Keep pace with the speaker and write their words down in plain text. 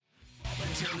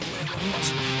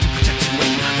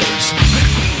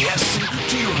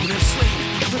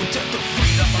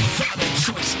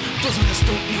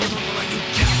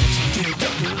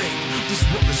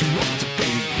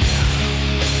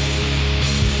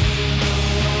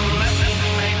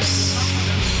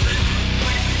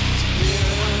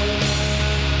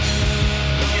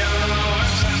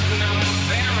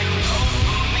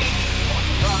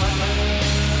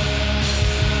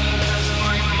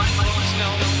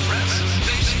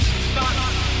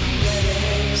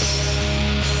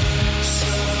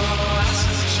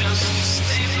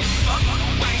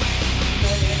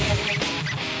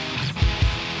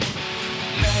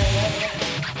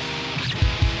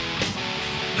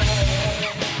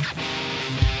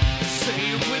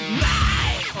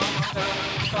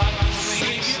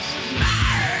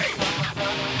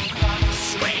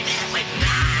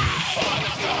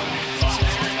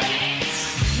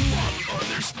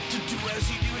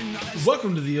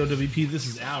Welcome to the OWP. This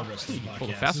is our wrestling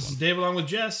podcast. This is Dave along with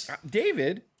Jess.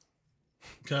 David.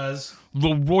 Cuz.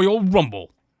 The Royal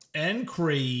Rumble. And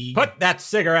Craig. Put that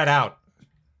cigarette out.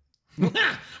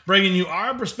 Bringing you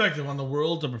our perspective on the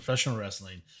world of professional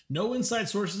wrestling. No inside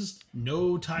sources,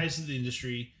 no ties to the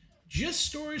industry, just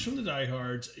stories from the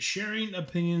diehards, sharing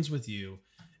opinions with you.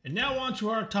 And now on to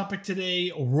our topic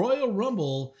today, Royal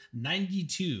Rumble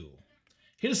 92.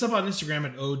 Hit us up on Instagram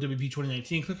at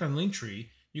OWP2019. Click on Linktree.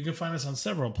 You can find us on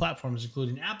several platforms,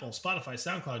 including Apple, Spotify,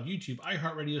 SoundCloud, YouTube,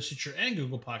 iHeartRadio, Stitcher, and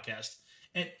Google Podcasts.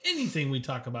 And anything we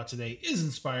talk about today is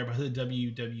inspired by the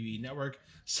WWE Network.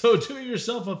 So do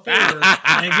yourself a favor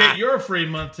and get your free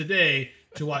month today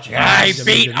to watch. I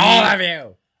beat all of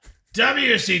you.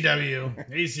 WCW,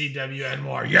 ECW, and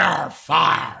more. You're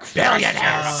fired.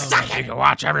 Billionaires. You can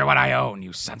watch everyone I own,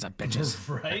 you sons of bitches.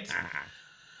 Right?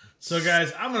 So,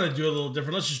 guys, I'm going to do a little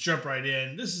different. Let's just jump right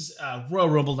in. This is Royal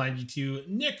Rumble 92,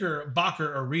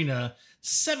 Knickerbocker Arena,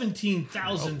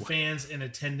 17,000 fans in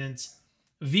attendance.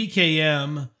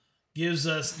 VKM gives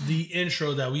us the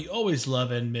intro that we always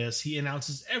love and miss. He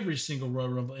announces every single Royal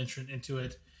Rumble entrant into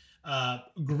it.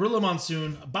 Gorilla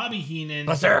Monsoon, Bobby Heenan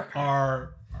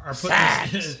are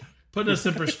putting us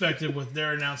in perspective with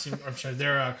their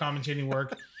commentating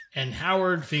work, and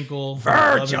Howard Finkel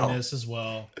loving this as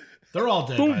well. They're all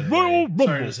dead, by the way.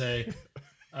 Sorry to say,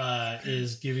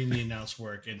 is giving the announce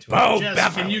work into it.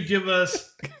 Jess, can you give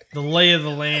us the lay of the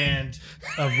land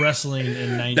of wrestling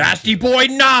in 90? Nasty Boy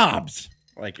Knobs.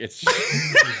 Like it's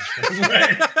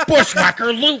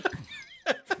Bushwhacker Luke.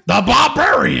 The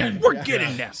Barbarian. We're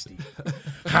getting nasty.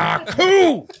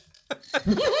 Haku.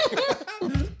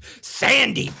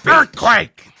 Sandy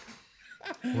Earthquake.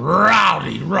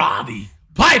 Rowdy Roddy.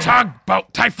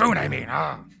 Tugboat Typhoon, I mean.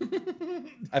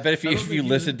 I bet if you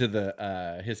listen to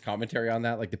the his commentary on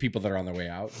that, like the people that are on their way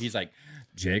out, he's like,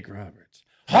 Jake Roberts.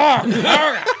 All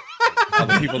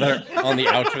the people that are on the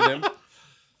outs with him.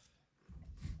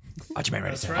 Watch man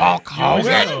ready to say. Hulk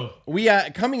Hogan. We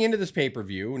coming into this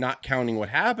pay-per-view, not counting what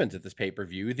happens at this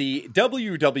pay-per-view, the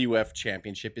WWF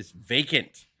Championship is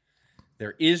vacant.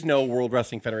 There is no World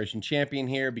Wrestling Federation champion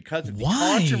here because of the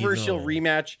controversial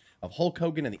rematch of Hulk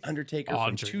Hogan and The Undertaker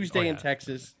from Tuesday in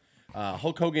Texas.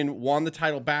 Hulk Hogan won the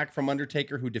title back from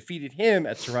Undertaker, who defeated him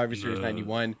at Survivor Series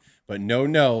 91. But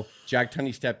no, Jack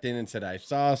Tunney stepped in and said, I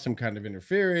saw some kind of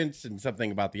interference and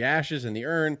something about the ashes and the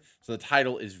urn. So the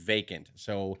title is vacant.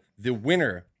 So the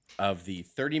winner of the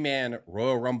 30-man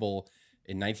Royal Rumble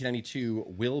in 1992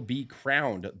 will be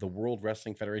crowned the World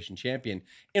Wrestling Federation champion.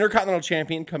 Intercontinental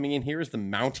champion coming in here is the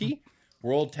Mountie.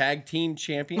 World Tag Team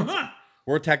champions.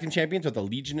 World Tag Team champions are the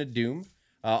Legion of Doom.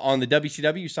 On the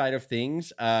WCW side of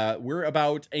things, we're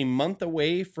about a month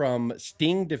away from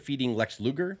Sting defeating Lex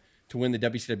Luger to win the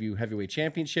WCW Heavyweight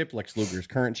Championship. Lex Luger is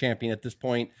current champion at this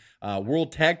point.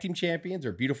 World Tag Team champions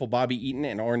are Beautiful Bobby Eaton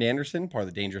and Arn Anderson, part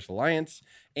of the Dangerous Alliance.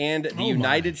 And the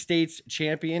United States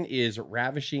champion is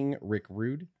Ravishing Rick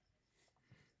Rude.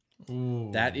 Ooh.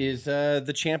 That is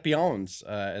the champions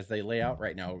as they lay out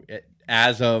right now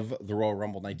as of the Royal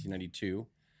Rumble 1992.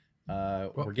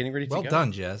 We're getting ready to go. Well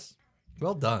done, Jess.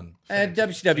 Well done. And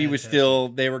WCW was still,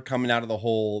 they were coming out of the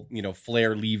whole,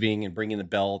 Flair leaving and bringing the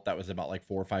belt. That was about like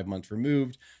 4 or 5 months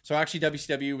removed. So actually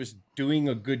WCW was doing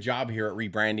a good job here at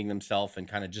rebranding themselves and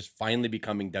kind of just finally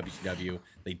becoming WCW.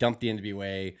 They dumped the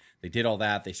NWA. They did all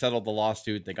that. They settled the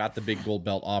lawsuit. They got the big gold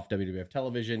belt off WWF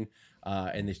television.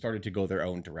 And they started to go their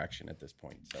own direction at this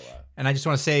point. So, and I just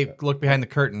want to say, look behind the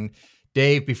curtain.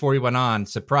 Dave, before he went on,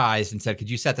 surprised and said, could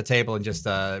you set the table and just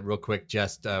real quick,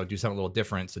 just do something a little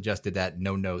different? So just did that,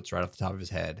 no notes right off the top of his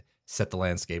head, set the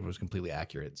landscape. It was completely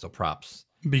accurate. So props.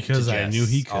 Because I knew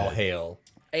he could. All hail.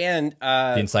 And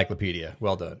the encyclopedia.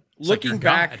 Well done.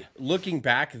 looking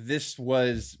back, this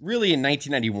was really in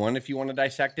 1991. If you want to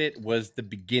dissect it, was the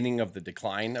beginning of the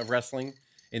decline of wrestling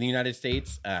in the United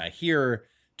States. Here,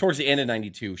 towards the end of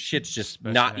 92, shit's just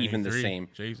Especially not even the 93. same.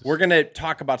 Jesus. We're gonna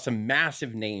talk about some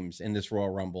massive names in this Royal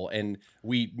Rumble, and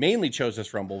we mainly chose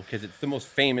this Rumble because it's the most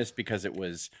famous, because it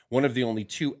was one of the only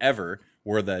two ever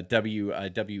where the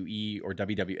WWE or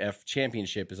WWF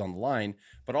championship is on the line,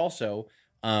 but also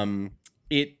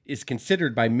it is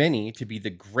considered by many to be the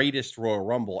greatest Royal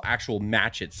Rumble actual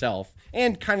match itself,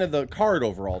 and kind of the card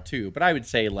overall too. But I would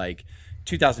say like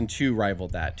 2002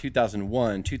 rivaled that,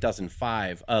 2001,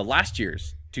 2005, last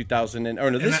year's 2000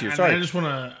 this year. Sorry, I just want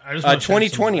to.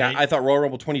 2020. I thought Royal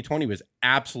Rumble 2020 was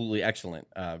absolutely excellent,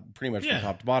 pretty much from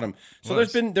top to bottom. So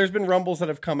there's been Rumbles that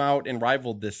have come out and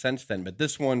rivaled this since then, but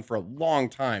this one for a long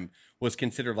time was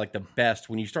considered like the best.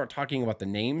 When you start talking about the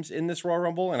names in this Royal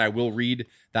Rumble, and I will read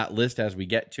that list as we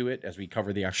get to it, as we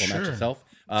cover the actual match itself.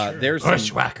 There's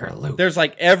Bushwhacker Luke. There's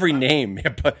like every name,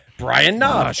 Brian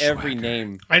Knob, every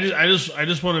name. I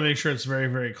just want to make sure it's very,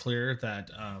 very clear that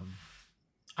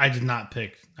I did not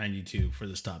pick 92 for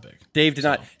this topic. Dave did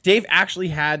not. Dave actually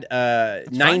had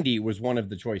 90 was one of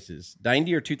the choices,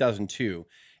 90 or 2002.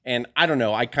 And I don't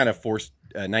know. I kind of forced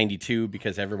 92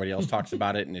 because everybody else talks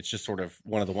about it, and it's just sort of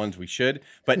one of the ones we should.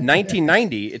 But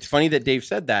 1990, it's funny that Dave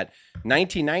said that.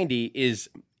 1990 is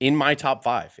in my top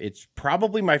 5. It's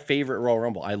probably my favorite Royal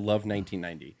Rumble. I love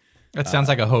 1990. That sounds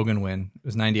like a Hogan win.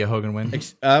 Was 90 a Hogan win?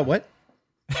 What?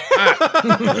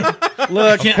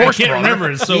 Look, I can't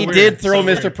remember. It's so he weird. did throw So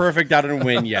Mr. weird. Perfect out and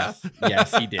win. Yes,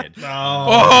 he did.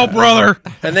 Oh, brother.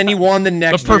 And then he won the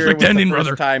next The perfect year. ending, the first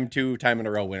brother. time, 2-time in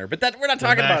a row winner. But that we're not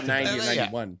talking back about to 90 or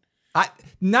that. 91.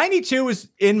 92 is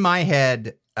in my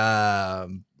head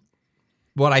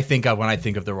what I think of when I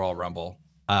think of the Royal Rumble.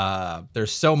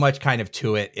 There's so much kind of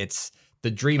to it. It's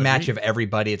the dream match of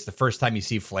everybody. It's the first time you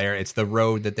see Flair. It's the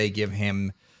road that they give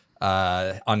him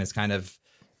on his kind of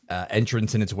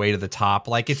entrance and its way to the top.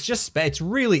 Like, it's just, it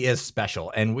really is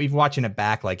special. And we've watching it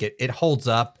back, like it holds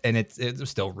up, and it's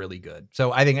still really good.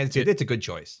 So I think it's a good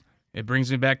choice. It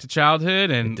brings me back to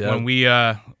childhood, and when we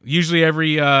usually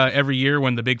every year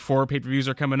when the big 4 pay-per-views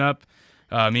are coming up,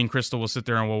 me and Crystal will sit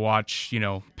there and we'll watch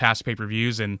past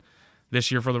pay-per-views. And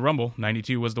this year for the Rumble,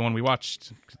 92 was the one we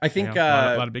watched. I think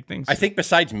a lot of big things. I think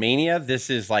besides Mania, this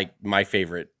is like my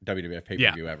favorite WWF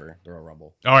pay-per-view ever, the Royal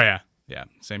Rumble. Oh yeah,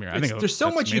 same here. I think There's so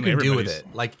that's much you mainly can do with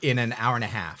everybody's. it, like in an hour and a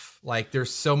half. Like, there's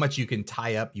so much you can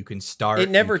tie up, you can start. It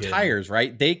never you can- tires,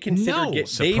 right? They consider No.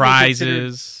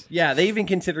 Surprises. they even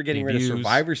considered getting rid of Debuts.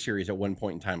 Survivor Series at one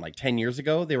point in time. Like 10 years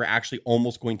ago, they were actually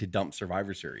almost going to dump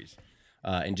Survivor Series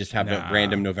and just have a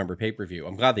random November pay-per-view.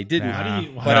 I'm glad they didn't. Nah.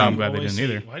 I'm glad they didn't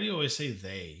either. Why do you always say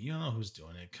they? You don't know who's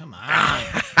doing it. Come on.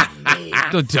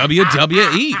 The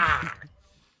WWE.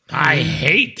 I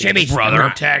hate Jimmy's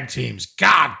brother tag teams.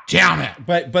 God damn it.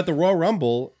 But the Royal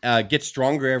Rumble gets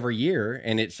stronger every year,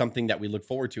 and it's something that we look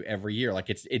forward to every year. Like,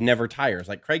 it never tires.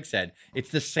 Like Craig said, it's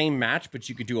the same match, but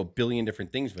you could do a billion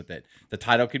different things with it. The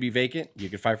title could be vacant. You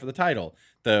could fight for the title.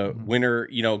 The winner,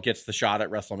 gets the shot at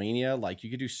WrestleMania. Like, you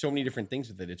could do so many different things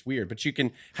with it. It's weird, but you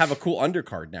can have a cool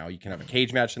undercard now. You can have a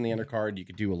cage match in the undercard. You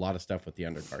could do a lot of stuff with the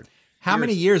undercard. How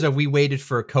many years have we waited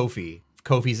for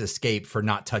Kofi's escape for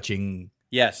not touching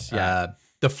Yes. Yeah.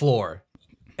 the floor?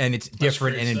 And it's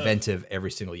different great and stuff. inventive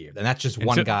every single year. And that's just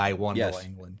one guy, one Yes. Royal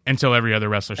England. Until every other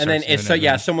wrestler And starts then it's doing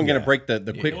it, someone going to break the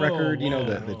quick Whoa, record, the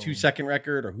whoa. 2-second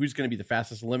record, or who's going to be the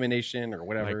fastest elimination or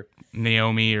whatever.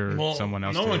 Naomi or Well, someone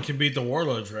else. no did one it. can beat the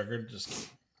Warlord's record. Just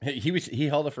He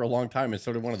held it for a long time, and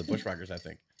so did one of the Bushwhackers, I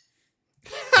think.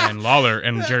 And Lawler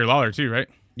and Jerry Lawler too, right?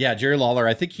 Yeah, Jerry Lawler.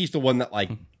 I think he's the one that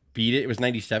beat it. It was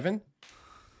 97.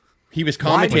 He was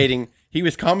commentating. He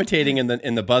was commentating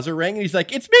in the buzzer ring, and he's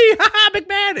like, "It's me, haha, big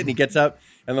man!" And he gets up,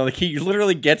 and he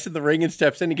literally gets in the ring and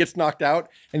steps in. He gets knocked out,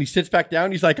 and he sits back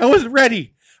down. He's like, "I wasn't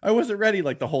ready.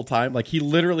 Like the whole time. Like, he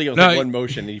literally was one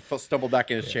motion, and he stumbled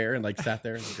back in his chair and sat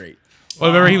there. It was great. Well,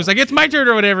 remember he was like, "It's my turn"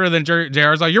 or whatever. And then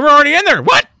JR's like, "You were already in there."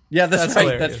 What? Yeah, that's right.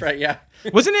 hilarious. That's right. Yeah.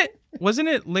 Wasn't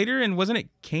it later? And wasn't it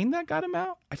Kane that got him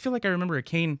out? I feel like I remember a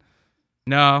Kane.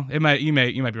 No, you might be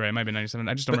right. It might have been 97.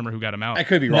 I just don't remember who got him out. I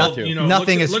could be wrong too.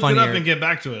 Nothing is look it up funnier. and get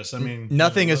back to us. I mean,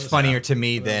 Nothing let is us funnier know. to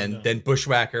me than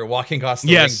Bushwhacker walking across the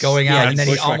Yes. ring, going out, Yeah, and then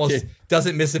he Bushwhack almost did.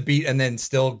 doesn't miss a beat and then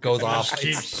still goes off. Just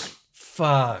It's, keeps-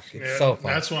 fuck. It's Yeah, so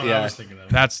fun. That's what Yeah. I was thinking of.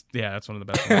 That's one of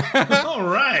the best ones. All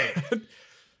right.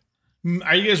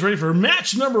 Are you guys ready for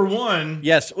match number 1?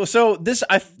 Yes. Well, so this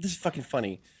is fucking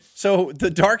funny. So the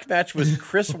dark match was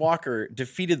Chris Walker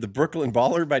defeated the Brooklyn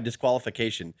Brawler by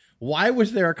disqualification. Why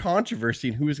was there a controversy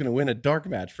in who was going to win a dark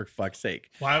match, for fuck's sake?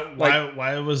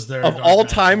 Why was there of all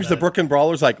times the Brooklyn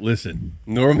Brawler's like, listen,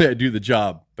 normally I do the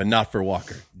job, but not for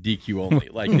Walker. DQ only.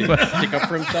 Like, did he stick up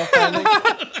for himself finally?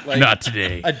 Like, not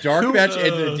today. A dark match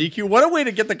ended in DQ. What a way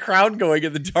to get the crowd going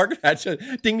in the dark match.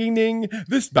 Ding, ding, ding.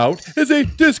 This bout is a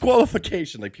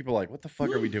disqualification. Like, people are like, what the fuck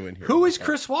are we doing here? Who is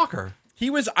Chris Walker? He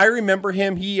was, I remember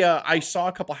him. I saw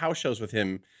a couple house shows with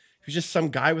him. He was just some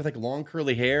guy with like long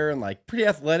curly hair and like pretty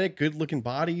athletic, good looking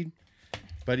body.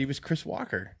 But he was Chris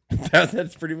Walker.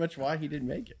 That's pretty much why he didn't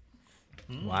make it.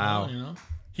 Wow. You know,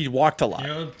 he walked a lot.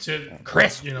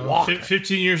 Chris,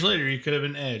 15 years later, he could have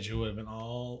been Edge. It would have been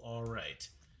all right.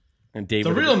 And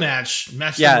David, the real match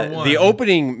number 1. The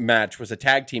opening match was a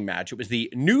tag team match. It was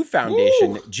the New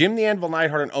Foundation, Jim the Anvil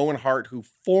Neidhart and Owen Hart, who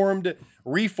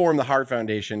reformed the Hart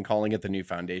Foundation, calling it the New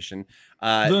Foundation.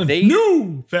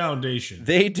 New Foundation.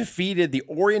 They defeated the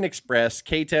Orient Express,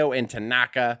 Kato and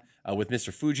Tanaka, with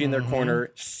Mr. Fuji in their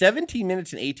corner. 17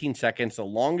 minutes and 18 seconds, the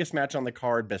longest match on the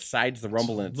card besides the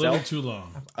Rumble in itself. A little too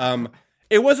long.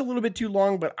 It was a little bit too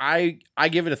long, but I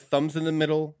give it a thumbs in the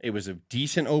middle. It was a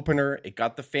decent opener. It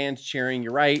got the fans cheering.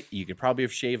 You're right. You could probably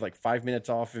have shaved like 5 minutes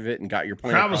off of it and got your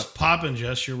point. Crowd was popping,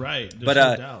 Jess. You're right. There's but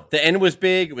no doubt. The end was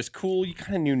big. It was cool. You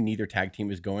kind of knew neither tag team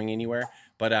was going anywhere.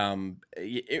 But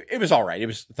it was all right. It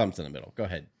was thumbs in the middle. Go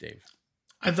ahead, Dave.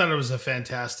 I thought it was a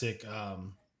fantastic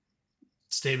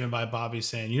statement by Bobby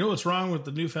saying, you know what's wrong with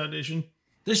the New Foundation?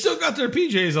 They still got their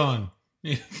PJs on.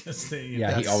 He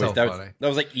always that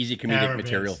was like easy comedic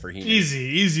material for him.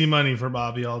 Easy money for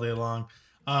Bobby all day long.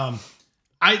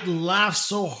 I laughed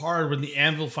so hard when the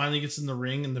Anvil finally gets in the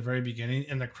ring in the very beginning,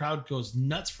 and the crowd goes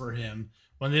nuts for him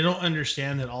when they don't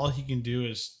understand that all he can do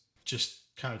is just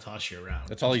kind of toss you around.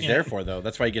 That's all he's there for, though.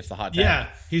 That's why he gets the hot tag. Yeah,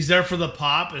 he's there for the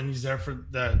pop, and he's there for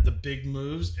the big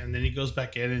moves, and then he goes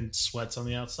back in and sweats on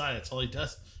the outside. That's all he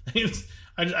does.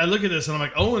 I look at this and I'm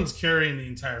like, Owen's carrying the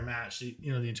entire match, the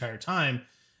entire time.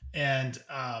 And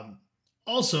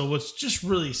also, what's just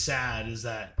really sad is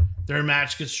that their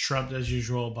match gets trumped as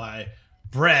usual by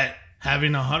Brett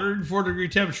having 104-degree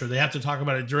temperature. They have to talk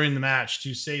about it during the match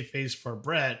to save face for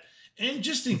Brett, and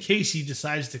just in case he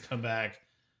decides to come back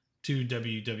to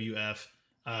WWF,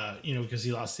 because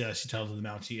he lost the IC title to the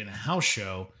Mountie in a house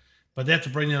show. But they have to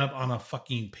bring that up on a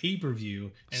fucking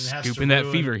pay-per-view, and it has scooping that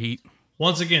fever heat.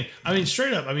 Once again,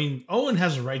 straight up, Owen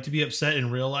has a right to be upset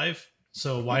in real life,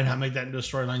 so why not make that into a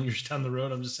storyline years down the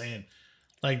road? I'm just saying.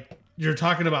 Like, you're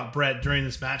talking about Brett during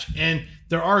this match, and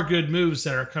there are good moves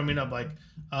that are coming up, like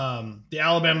the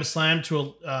Alabama Slam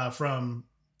from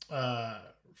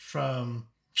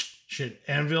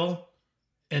Anvil,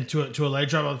 and to a leg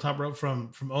drop on the top rope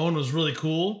from Owen was really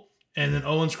cool, and then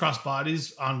Owen's cross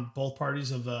bodies on both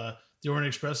parties of the Orient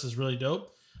Express is really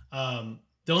dope.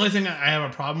 The only thing I have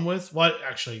a problem with,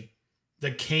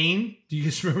 the cane. Do you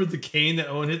guys remember the cane that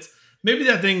Owen hits? Maybe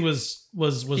that thing was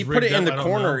he put it in the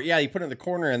corner. Yeah, he put it in the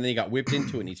corner, and then he got whipped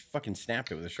into it, and he fucking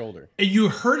snapped it with his shoulder. And you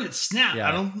heard it snap. Yeah.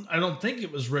 I don't think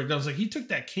it was rigged. I was like, he took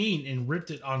that cane and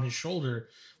ripped it on his shoulder,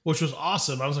 which was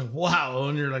awesome. I was like, wow,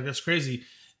 Owen, you're like, that's crazy.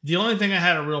 The only thing I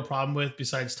had a real problem with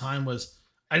besides time was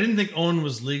I didn't think Owen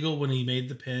was legal when he made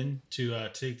the pin to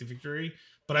take the victory,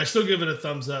 but I still give it a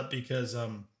thumbs up because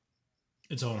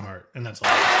it's Owen Hart, and that's all.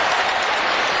 The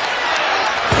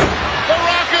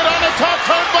Rocket on the top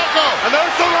turnbuckle, and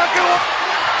there's the Rocket.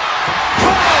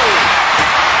 Oh!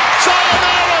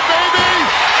 Sayonara, baby!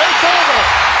 It's over.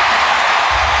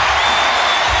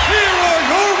 Here are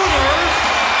your winners,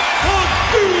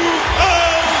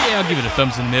 Yeah, I'll give it a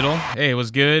thumbs in the middle. Hey, it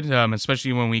was good,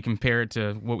 especially when we compare it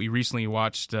to what we recently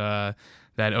watched.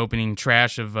 That opening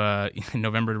trash of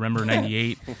November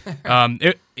 98.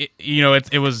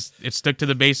 It stuck to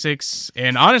the basics,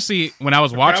 and honestly, when I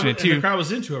was watching it too, the crowd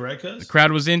was into it, right? Cuz the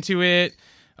crowd was into it,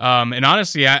 and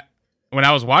honestly, when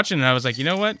I was watching it, I was like, you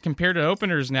know what? Compared to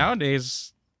openers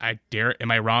nowadays, am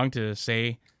I wrong to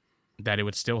say that it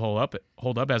would still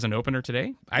hold up as an opener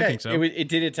today? I think so. It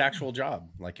did its actual job.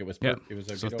 Like it was. Yeah. It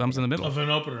was a so good thumbs opener. in the middle of an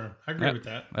opener. I agree with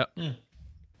that. Yep. Yeah.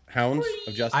 Hounds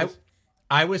of Justice.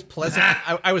 I was pleasant.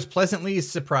 I was pleasantly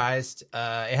surprised.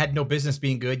 It had no business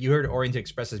being good. You heard Orient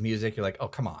Express's music. You're like, oh,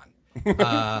 come on.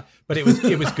 But it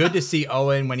was good to see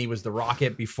Owen when he was the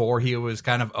Rocket before he was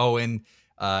kind of Owen,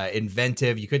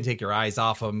 inventive. You couldn't take your eyes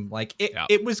off him. Like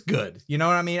it was good. You know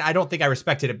what I mean? I don't think I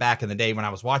respected it back in the day when I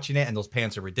was watching it, and those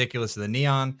pants are ridiculous in the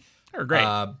neon. They're great.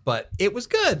 But it was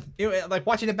good. Like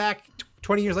watching it back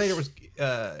 20 years later,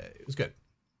 it was good.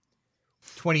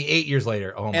 28 years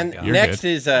later. Oh my And god! next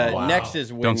is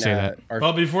when Don't say that.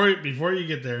 Well, before you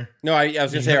get there, No, I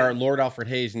was gonna say our Lord Alfred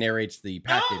Hayes narrates the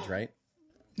package, right?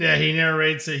 yeah, he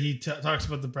narrates it. He talks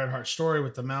about the Bret Hart story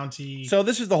with the Mountie. So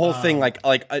this is the whole thing, like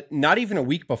not even a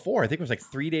week before. I think it was like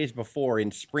 3 days before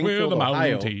in Springfield,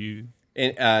 Ohio.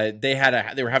 And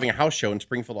they were having a house show in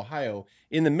Springfield, Ohio.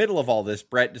 In the middle of all this,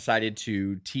 Bret decided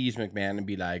to tease McMahon and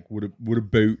be like, "What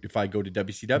about if I go to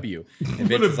WCW?" And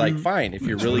Vince is like, "Fine, if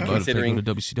you're really considering."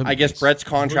 I guess Bret's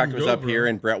contract was up here,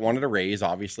 and Bret wanted a raise.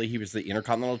 Obviously, he was the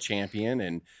Intercontinental Champion,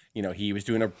 and he was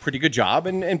doing a pretty good job.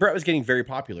 And Bret was getting very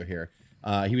popular here.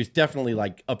 He was definitely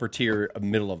like upper tier,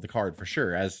 middle of the card for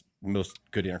sure, as most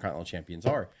good Intercontinental Champions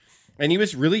are. And he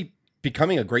was really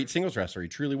becoming a great singles wrestler. He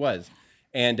truly was.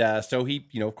 And so he,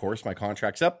 of course, my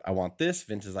contract's up. I want this.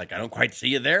 Vince is like, I don't quite see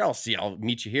you there. I'll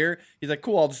meet you here. He's like,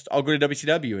 cool. I'll go to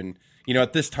WCW. And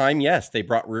at this time, yes, they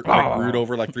brought Rude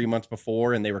over like 3 months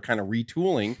before, and they were kind of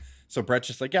retooling. So Bret's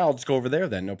just like, yeah, I'll just go over there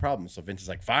then, no problem. So Vince is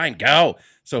like, fine, go.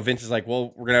 So Vince is like,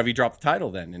 well, we're gonna have you drop the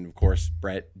title then. And of course,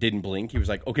 Bret didn't blink. He was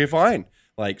like, okay, fine.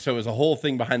 Like, so it was a whole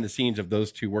thing behind the scenes of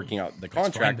those two working out the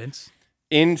contract. Fine, Vince.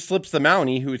 In slips the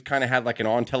Mountie, who kind of had like an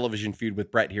on-television feud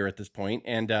with Bret here at this point,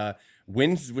 and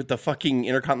wins with the fucking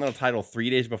Intercontinental title 3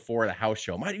 days before at a house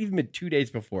show. Might have even been 2 days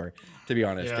before, to be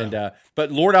honest. Yeah. And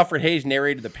but Lord Alfred Hayes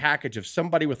narrated the package of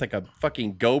somebody with like a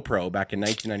fucking GoPro back in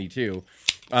 1992.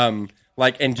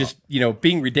 And just,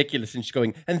 being ridiculous and just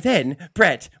going, and then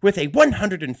Bret with a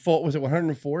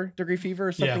 104 degree fever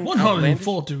or something? Yeah,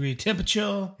 104 degree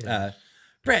temperature.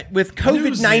 Bret with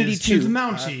COVID-92. To the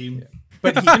Mountie.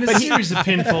 But In a series of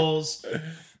pinfalls.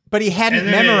 But he hadn't And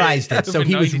then memorized it, so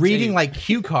he was COVID-19. reading like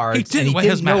cue cards, and he wear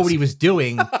his didn't know mask. what he was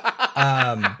doing.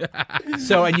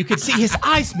 And you could see his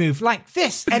eyes move like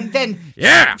this, and then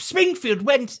Springfield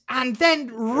went, and then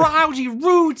Rowdy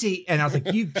Rudy, and I was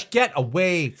like, "You get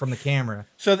away from the camera."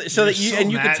 So that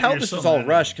you could tell this was all mad.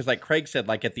 rushed because, like Craig said,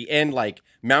 like at the end, like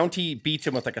Mountie beats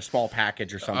him with like a small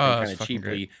package or something, kind of cheaply.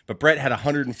 great. But Bret had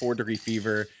 104 degree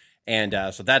fever. And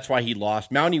so that's why he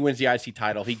lost. Mountie wins the IC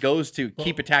title. He goes to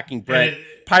keep attacking Bret.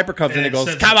 Piper comes in and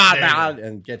goes, "Come on, man,"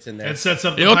 and gets in there. It sets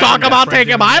up the You'll Piper talk match about right taking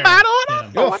then my and there. battle?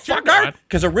 Yeah. Oh, fucker!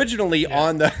 Because originally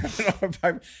on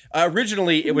the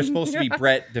originally it was supposed to be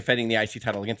Bret defending the IC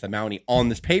title against the Mountie on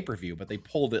this pay-per-view, but they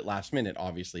pulled it last minute,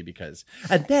 obviously, because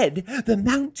and then the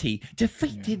Mountie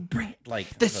defeated Bret.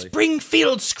 Like The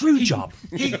Springfield screw job.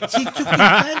 He took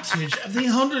advantage of the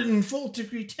 104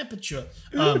 degree temperature.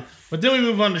 But then we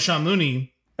move on to Sean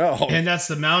Mooney. oh, And that's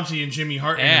the Mountie and Jimmy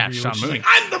Hart Yeah, interview. Sean Which is Mooney. like,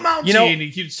 I'm the Mountie. And he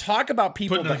keeps talk about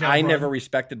people putting the that I camera never on.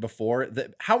 respected before.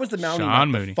 How was the Mountie Sean not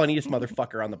Mooney. the funniest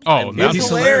motherfucker on the Oh, planet? Mountie's He's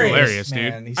hilarious, dude.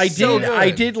 man. He's I so did. good. I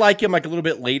did like him like a little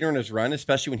bit later in his run,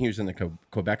 especially when he was in the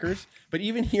Quebecers. But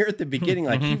even here at the beginning,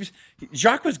 like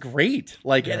Jacques was great.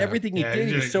 Like and everything he Yeah, did,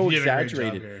 he he was did so a great job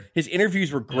exaggerated. here. His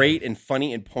interviews were great and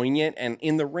funny and poignant. And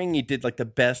in the ring, he did like the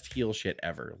best heel shit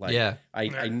ever. Like, Yeah.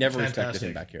 I never respected Fantastic.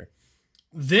 him back here.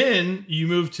 Then you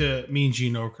move to Mean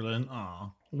Gene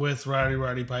Okerlund with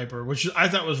Roddy Piper, which I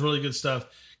thought was really good stuff.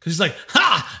 Because he's like,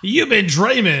 "Ha! You've been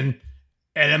dreaming,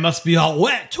 and it must be all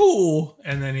wet too."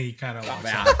 And then he kind of walks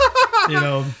out.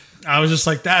 I was just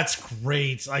like, "That's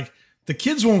great." Like the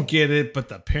kids won't get it, but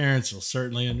the parents will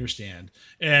certainly understand.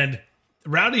 And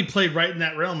Rowdy played right in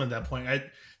that realm at that point.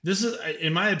 This is,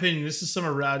 in my opinion, this is some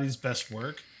of Rowdy's best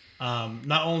work.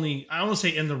 Not only I won't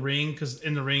say in the ring, because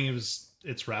in the ring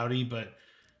it's Rowdy, but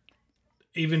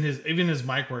even his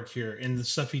mic work here and the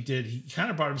stuff he did, he kind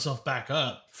of brought himself back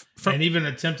up and even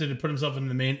attempted to put himself into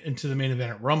the main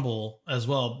event at Rumble as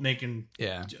well, making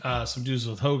some dudes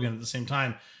with Hogan at the same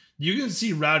time. You can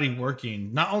see Rowdy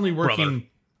working, not only working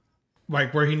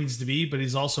like where he needs to be, but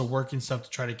he's also working stuff to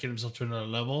try to get himself to another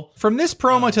level. From this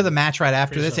promo to the match right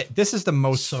after this, yourself. this is the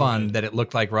most So fun good. that it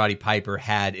looked like Roddy Piper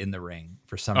had in the ring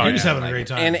for some He reason. was having a Like, great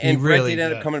time. And He Bret really- did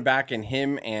end up yeah. coming back, and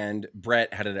him and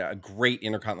Bret had a great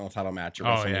Intercontinental title match at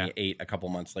WrestleMania yeah. 8 a couple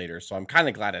months later. So I'm kind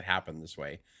of glad it happened this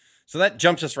way. So that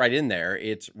jumps us right in there.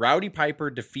 It's Rowdy Piper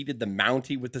defeated the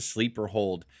Mountie with the sleeper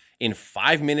hold in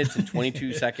 5 minutes and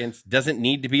 22 seconds. Doesn't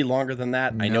need to be longer than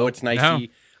that. I know it's nicey.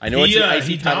 No. I know it's an he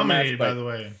icy title match, dominated, but by the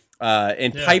way.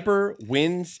 and Yeah. Piper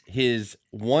wins his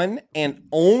one and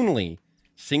only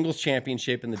singles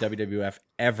championship in the WWF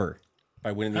ever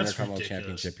by winning the That's Intercontinental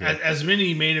ridiculous. Championship here. As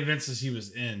many main events as he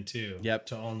was in, too. Yep.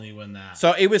 To only win that.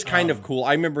 So it was kind of cool.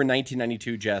 I remember in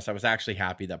 1992, Jess, I was actually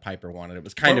happy that Piper won it. It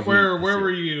was kind of where neat to see. were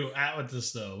you at with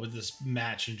this though? With this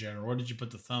match in general, where did you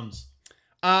put the thumbs?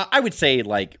 I would say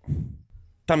like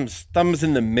thumbs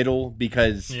in the middle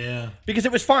because Yeah,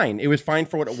 it was fine. It was fine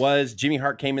for what it was. Jimmy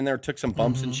Hart came in there, took some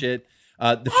bumps and shit.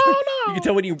 You can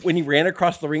tell when he ran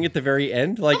across the ring at the very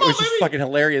end, like it was just fucking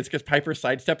hilarious because Piper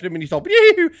sidestepped him and he's all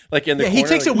like in the corner. He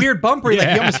takes like, a weird bumper. Like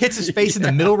he almost hits his face in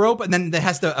the middle rope and then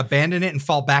has to abandon it and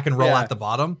fall back and roll out the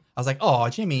bottom. I was like, oh,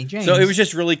 Jimmy James. So it was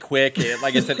just really quick.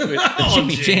 Like I said, it was,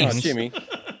 Jimmy James. Jimmy.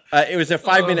 It was a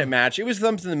 5-minute match. It was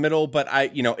thumbs in the middle, but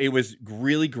it was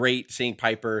really great seeing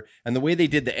Piper and the way they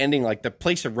did the ending. Like the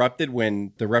place erupted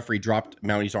when the referee dropped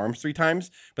Mounty's arms 3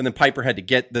 times, but then Piper had to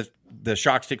get the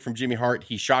shock stick from Jimmy Hart.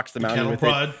 He shocks the Mounty with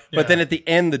it. But then at the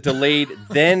end, the delayed.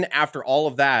 Then after all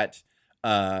of that,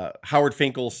 Howard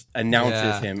Finkel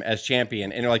announces him as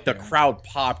champion, and like the crowd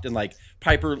popped and like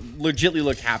Piper legitimately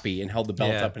looked happy and held the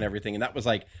belt up and everything, and that was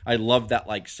like I love that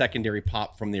like secondary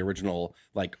pop from the original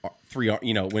like 3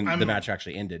 when the match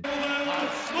actually ended. The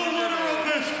winner of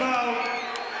this bout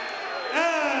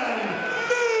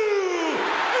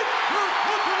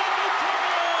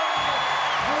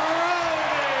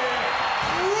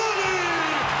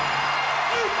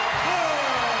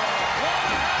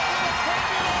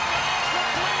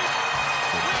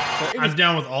and I'm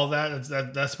down with all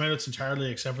that. That's my notes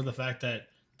entirely, except for the fact that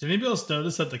did anybody else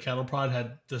notice that the cattle prod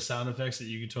had the sound effects that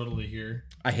you could totally hear?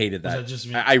 I hated that. Was that just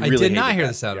me? I really did not hear that.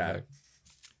 the sound effect.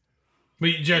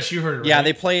 Wait, Jess, you heard it, right? Yeah,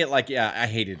 they play it like I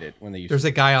hated it when they used. There's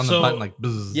a guy on the So- button like,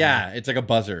 buzz. Yeah, it's like a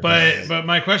buzzer. But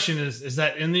my question is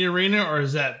that in the arena or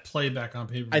is that playback on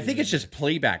paper? I think it's just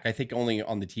playback. I think only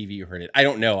on the TV you heard it. I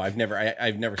don't know. I've never saw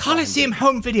him Coliseum do it.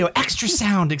 home video, extra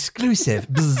sound,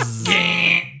 exclusive. Buzz.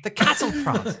 The cattle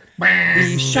prod.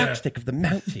 The shock stick of the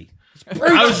Mountie.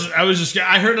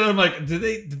 I heard it. I'm like,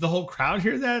 did the whole crowd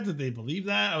hear that? Did they believe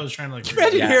that? I was trying to like.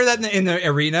 Did you Yeah. hear that in the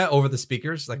arena over the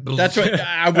speakers? Like, That's what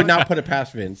I would not put it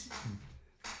past Vince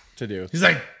to do. He's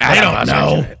like, they don't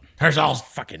know. There's all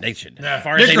fucking nation. As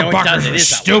far as they know, he Knickerbockers does it are is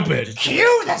that way. stupid.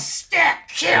 cue the stick,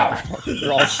 cue.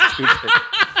 They're all stupid.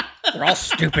 They're all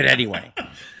stupid anyway.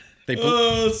 They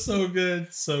Oh, so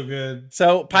good, so good.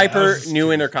 So Piper, just new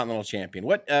curious. Intercontinental Champion.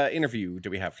 What interview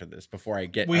do we have for this? Before I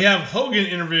get, We have Hogan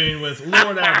interviewing with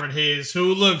Lord Alfred Hayes,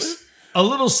 who looks a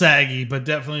little saggy, but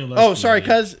definitely less. Oh, sorry,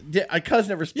 bloated. Cuz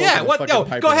never spoke. Yeah, of the what? fucking No,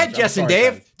 Piper go ahead, match. I'm Jess and sorry,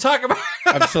 Dave. Cuz. Talk about.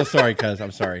 I'm so sorry, Cuz.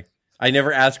 I'm sorry. I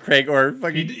never asked Craig or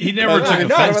fucking. He never Cuz took to a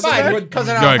No, talk it's about fine. that. We're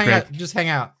cousin Go out, ahead, hang Greg. out. Just hang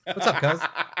out. What's up, cuz?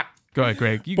 Go ahead,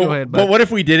 Greg. You But, go ahead. but what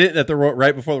if we did it at the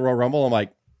right before the Royal Rumble? I'm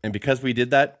like, and because we did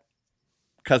that,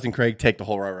 cousin Craig take the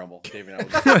whole Royal Rumble. Dave and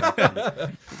I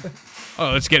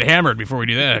Oh, let's get hammered before we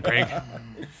do that, Craig.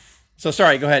 So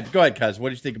sorry. Go ahead, cuz. What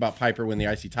did you think about Piper win the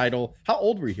IC title? How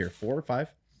old were you here? 4 or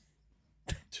 5?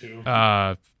 2.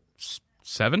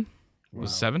 7?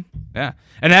 Was 7? Yeah.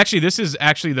 And actually, this is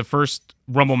actually the first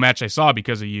Rumble match I saw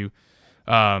because of you.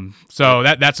 So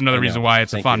that's another reason why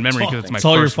it's a Thank fond you. memory because it's my It's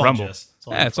all your first fault, Rumble. Jess.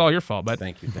 Yeah, it's all your fault, bud.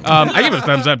 Thank you. I give it a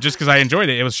thumbs up just because I enjoyed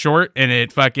it. It was short and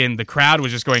the crowd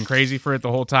was just going crazy for it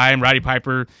the whole time. Roddy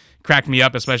Piper cracked me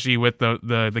up, especially with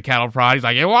the cattle prod. He's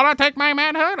like, "You want to take my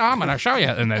manhood? I'm going to show you."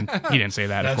 And then he didn't say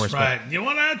that, of That's course. right. You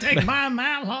want to take my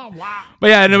man? Wow. But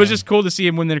yeah, and it was just cool to see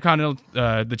him win the Intercontinental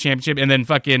the championship, and then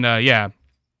fucking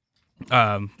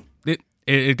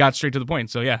it got straight to the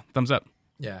point. So yeah, thumbs up.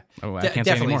 Yeah. Oh, I De- can't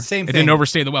say definitely. anymore. Same It thing. didn't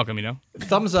overstay the welcome, you know.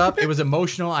 Thumbs up. It was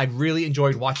emotional. I really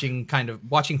enjoyed watching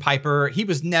Piper. He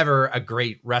was never a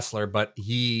great wrestler, but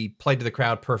he played to the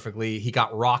crowd perfectly. He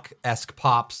got rock-esque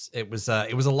pops. It was a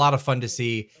lot of fun to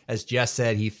see. As Jess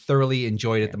said, he thoroughly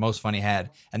enjoyed it, the most fun he had,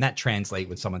 and that translates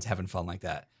when someone's having fun like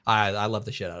that. I love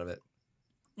the shit out of it.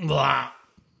 Blah.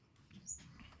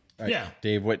 All right, Yeah.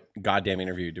 Dave, what goddamn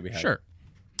interview do we have? Sure.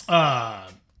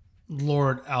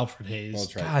 Lord Alfred Hayes.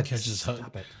 That's right. God, Catches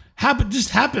stop it.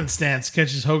 just happenstance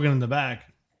catches Hogan in the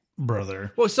back,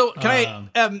 brother. Well, so can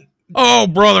I? Oh,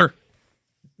 brother.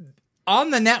 On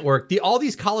the network, all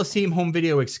these Coliseum home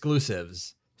video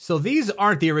exclusives. So these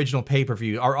aren't the original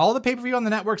pay-per-view. Are all the pay-per-view on the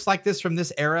networks like this from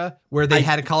this era where they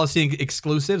had a Coliseum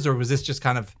exclusives, or was this just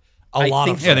kind of a lot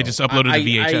of? Yeah, they just uploaded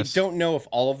the VHS. I don't know if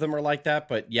all of them are like that,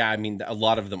 but yeah, I mean, a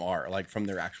lot of them are like from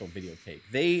their actual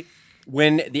videotape.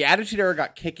 When the Attitude Era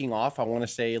got kicking off, I want to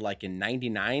say like in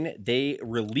 '99, they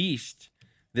released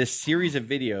this series of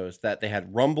videos that they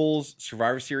had Rumbles,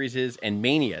 Survivor Series, and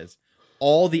Manias,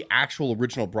 all the actual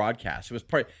original broadcasts.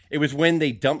 It was when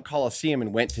they dumped Coliseum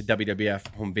and went to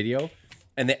WWF home video,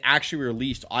 and they actually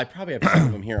released. I probably have some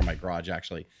of them here in my garage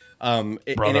actually, and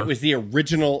it was the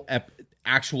original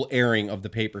actual airing of the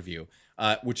pay-per-view.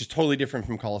 Which is totally different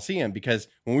from Coliseum because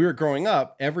when we were growing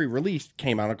up, every release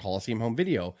came out on Coliseum home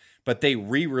video, but they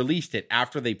re-released it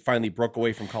after they finally broke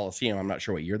away from Coliseum. I'm not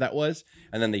sure what year that was.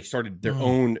 And then they started their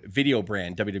own video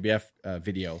brand, WWF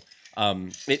video.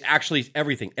 It actually is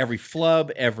everything, every flub,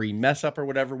 every mess up or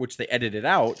whatever, which they edited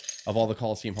out of all the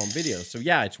Coliseum home videos. So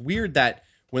yeah, it's weird that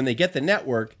when they get the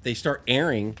network, they start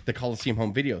airing the Coliseum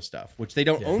Home Video stuff, which they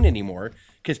don't own anymore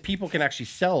because people can actually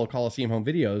sell Coliseum Home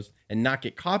Videos and not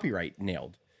get copyright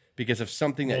nailed because of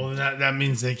something that... Well, that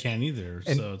means they can't either.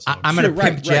 And So it's I'm going to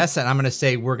pimp Jess, and I'm going to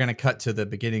say we're going to cut to the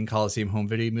beginning Coliseum Home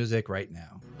Video music right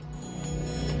now.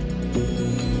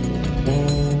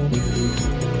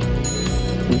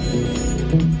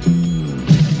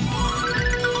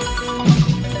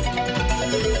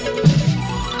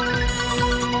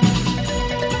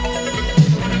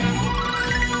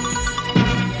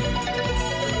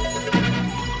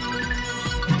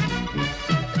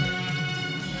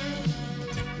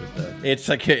 It's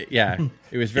like, yeah,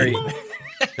 it was very,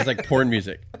 it was like porn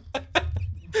music.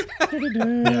 And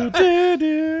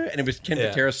it was Ken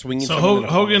Patera swinging. So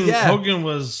Hogan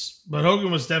was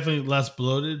definitely less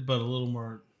bloated, but a little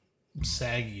more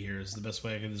saggy here is the best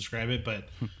way I can describe it. But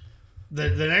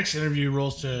the next interview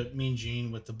rolls to Mean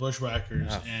Gene with the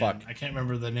Bushwhackers. I can't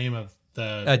remember the name of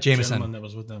the gentleman that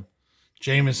was with them.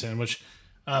 Jameson, which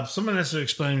someone has to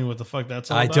explain to me what the fuck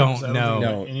that's all about. I don't know.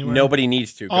 No, nobody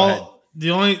needs to. Go ahead.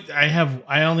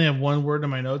 I only have one word in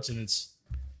my notes, and it's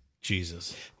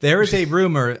Jesus. There is a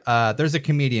rumor. There's a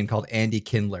comedian called Andy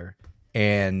Kindler,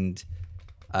 and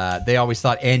they always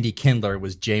thought Andy Kindler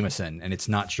was Jameson, and it's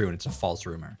not true, and it's a false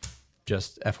rumor.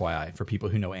 Just FYI for people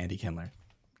who know Andy Kindler.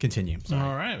 Continue. Sorry.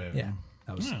 All right, baby. Yeah,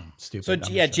 that was stupid.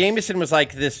 So yeah, Jameson was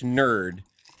like this nerd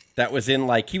that was in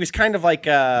like he was kind of like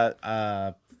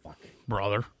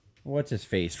brother. What's his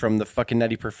face from the fucking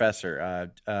Nutty Professor?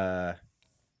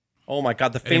 Oh my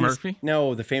God, the Eddie famous Murphy?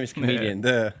 No, the famous comedian.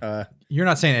 You're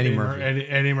not saying Eddie Murphy.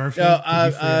 Eddie Murphy.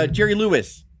 Jerry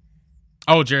Lewis.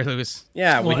 Oh, Jerry Lewis.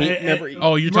 Yeah, Well,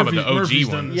 Oh, you're talking about the OG Murphy's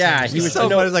done one. the Yeah, same he was stuff. So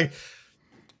funny. It's like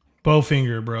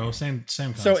Bowfinger, bro. Same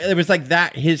concept. So it was like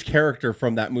that. His character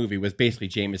from that movie was basically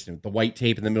Jameson with the white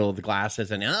tape in the middle of the glasses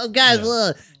and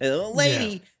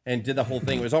lady, and did the whole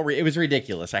thing. It was it was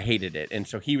ridiculous. I hated it. And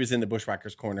so he was in the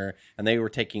Bushwhackers corner, and they were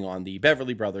taking on the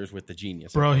Beverly Brothers with the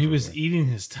Genius. Bro, he was eating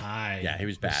his tie. Yeah, he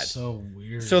was bad. So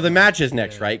weird. So the match is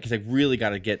next, right? Because I really got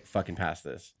to get fucking past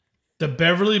this. The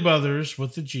Beverly Brothers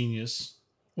with the Genius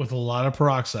with a lot of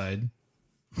peroxide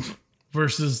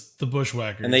versus the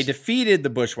Bushwhackers. And they defeated the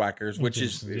Bushwhackers, which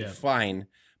is fine.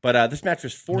 But this match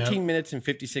was 14 minutes and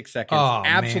 56 seconds.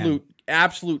 Oh,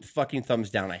 Absolute fucking thumbs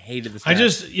down. I hated this match.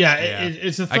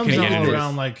 It's a thumbs down all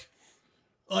around. Like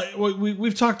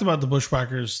we've talked about the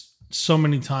Bushwhackers so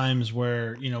many times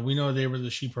where, we know they were the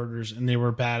sheep herders and they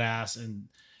were badass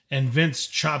and Vince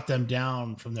chopped them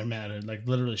down from their manhood, like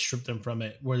literally stripped them from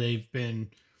it, where they've been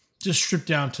just stripped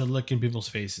down to look in people's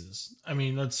faces. I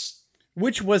mean,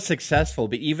 which was successful,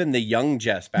 but even the young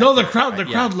Jess back the there,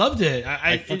 crowd loved it.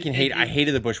 I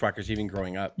hated the Bushwhackers even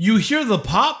growing up. You hear the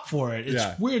pop for it.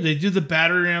 It's weird. They do the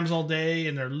battery rams all day,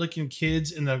 and they're licking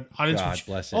kids in the audience. God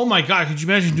bless it. Oh my God! Could you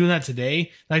imagine doing that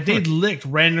today? Like they'd licked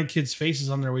random kids' faces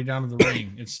on their way down to the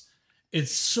ring.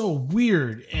 It's so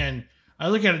weird, and I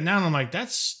look at it now and I'm like,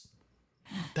 that's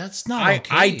not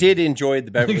okay. I did enjoy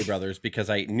the Beverly Brothers because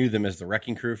I knew them as the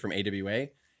Wrecking Crew from AWA.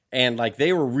 And like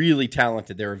they were really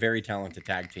talented. They were a very talented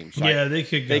tag team. So they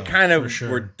could go. They kind of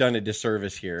were done a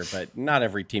disservice here, but not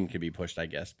every team could be pushed, I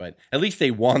guess. But at least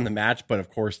they won the match. But of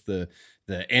course, the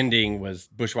ending was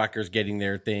Bushwhackers getting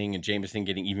their thing and Jameson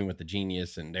getting even with the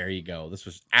Genius. And there you go. This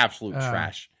was absolute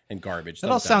trash and garbage.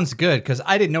 That all sounds good because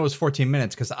I didn't know it was 14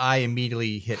 minutes because I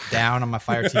immediately hit down on my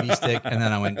Fire TV stick and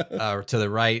then I went to the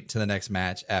right to the next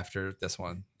match after this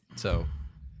one. So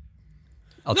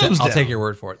I'll take your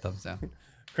word for it. Thumbs down.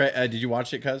 Did you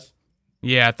watch it, cuz?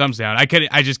 Yeah, thumbs down. I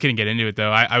just couldn't get into it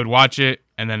though. I would watch it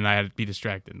and then I had to be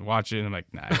distracted and watch it and I'm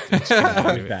like, nah, it's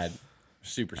bad.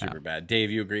 Super bad. Dave,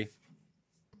 you agree?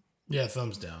 Yeah,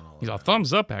 thumbs down. He's all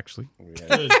thumbs up actually.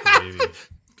 Good gravy.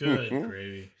 Good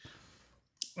gravy.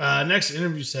 Next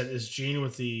interview set is Gene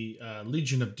with the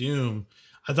Legion of Doom.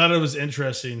 I thought it was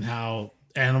interesting how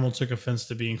Animal took offense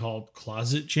to being called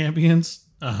closet champions.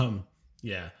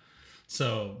 Yeah.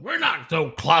 So we're not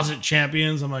closet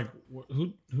champions. I'm like,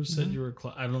 who said you were?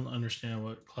 I don't understand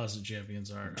what closet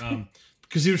champions are.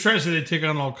 Because he was trying to say they take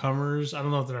on all comers. I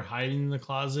don't know if they're hiding in the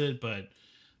closet, but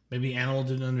maybe Animal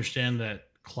didn't understand that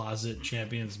closet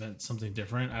champions meant something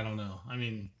different. I don't know. I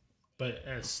mean, but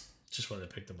that's just what I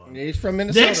picked up on. He's from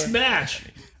Minnesota. Next match.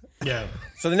 Yeah.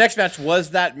 So the next match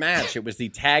was that match. It was the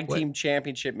tag team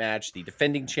championship match. The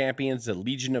defending champions, the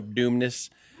Legion of Doomness,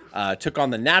 took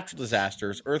on the Natural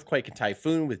Disasters, Earthquake and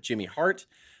Typhoon with Jimmy Hart.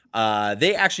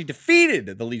 They actually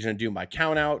defeated the Legion of Doom by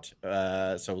countout.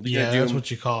 So Legion of Doom, that's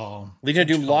what you call. Legion of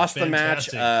Doom lost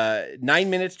fantastic. the match. 9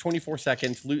 minutes, 24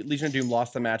 seconds. Legion of Doom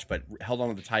lost the match, but held on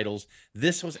to the titles.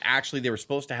 This was actually, they were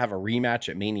supposed to have a rematch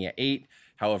at Mania 8.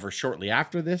 However, shortly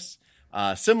after this,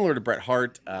 similar to Bret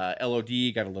Hart,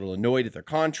 LOD got a little annoyed at their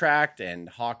contract, and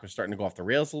Hawk was starting to go off the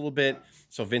rails a little bit.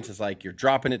 So Vince is like, you're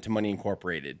dropping it to Money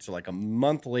Incorporated. So like a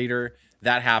month later,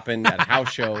 that happened at a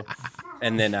house show.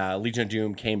 And then Legion of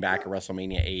Doom came back at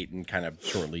WrestleMania 8 and kind of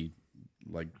shortly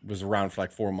like was around for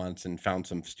like 4 months and found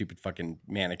some stupid fucking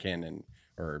mannequin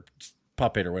or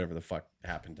puppet or whatever the fuck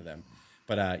happened to them.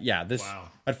 But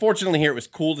unfortunately here, it was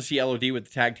cool to see LOD with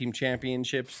the tag team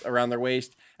championships around their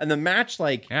waist. And the match,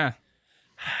 the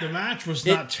match was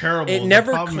not terrible. It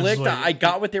never clicked. I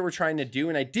got what they were trying to do,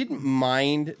 and I didn't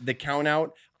mind the count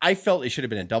out. I felt it should have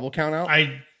been a double count out.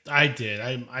 I did.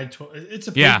 It's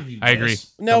a pay-per-view. I agree.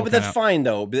 No, double but that's fine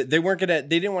though. But they weren't gonna.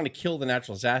 They didn't want to kill the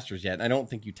Natural Disasters yet. And I don't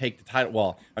think you take the title.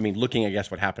 Well, I mean, looking, I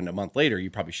guess, what happened a month later, you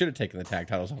probably should have taken the tag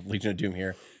titles off Legion of Doom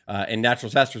here. And Natural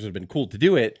Disasters would have been cool to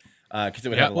do it because it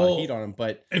would have a lot of heat on them.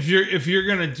 But if you're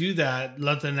gonna do that,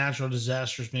 let the Natural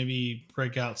Disasters maybe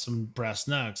break out some brass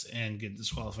knucks and get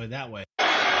disqualified that way. Well,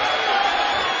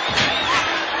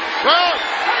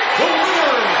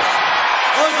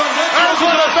 there's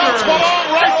where the belts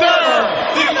belong right there.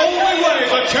 The only way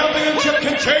the championship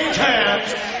can change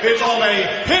hands is on a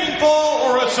pinfall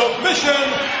or a submission.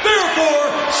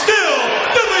 Therefore, still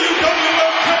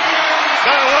WWF champions.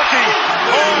 They're lucky.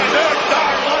 Oh, they're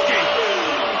darn lucky.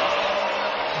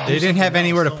 They didn't have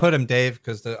anywhere to put him, Dave,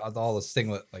 because all the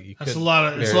singlet. Like you That's a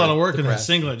lot of work in that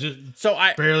singlet. So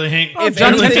I barely hang. If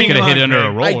John Tenta could have hit under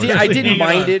a roll. I didn't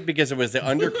mind it because it was the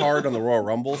undercard on the Royal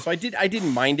Rumble. So I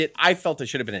didn't mind it. I felt it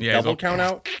should have been a double count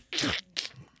out.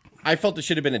 I felt it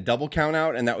should have been a double count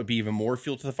out, and that would be even more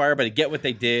fuel to the fire. But I get what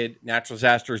they did. Natural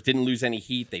Disasters didn't lose any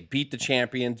heat. They beat the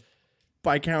champions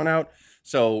by count out.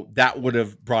 So that would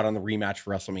have brought on the rematch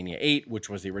for WrestleMania 8, which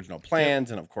was the original plans.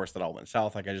 And of course, that all went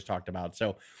south, like I just talked about.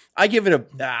 So I give it a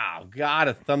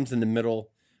thumbs in the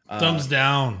middle. Thumbs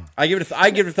down. I give it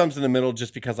a thumbs in the middle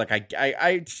just because like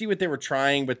I see what they were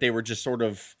trying, but they were just sort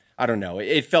of, I don't know.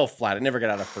 It fell flat. It never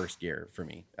got out of first gear for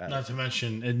me. Not to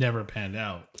mention, it never panned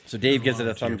out. So Dave gives it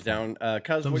a thumbs down.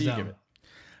 Cuz, what do you give it?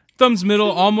 Thumbs middle,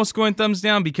 almost going thumbs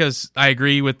down because I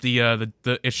agree with the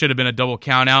it should have been a double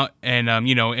count out, and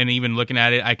and even looking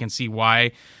at it, I can see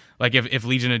why. Like if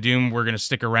Legion of Doom were going to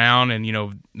stick around, and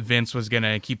Vince was going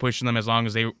to keep pushing them as long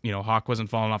as they Hawk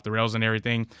wasn't falling off the rails and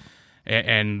everything,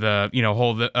 and the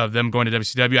whole of them going to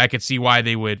WCW, I could see why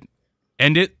they would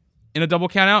end it in a double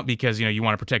count out because you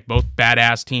want to protect both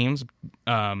badass teams.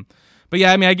 But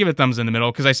yeah, I mean, I give it thumbs in the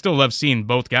middle because I still love seeing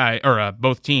both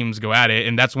teams go at it,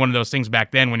 and that's one of those things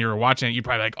back then when you were watching it, you're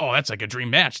probably like, oh, that's like a dream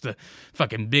match, the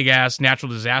fucking big ass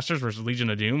Natural Disasters versus Legion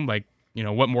of Doom, like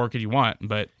what more could you want?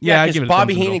 But yeah, I give it Bobby thumbs in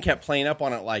the Heenan middle. kept playing up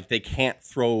on it like they can't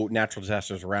throw Natural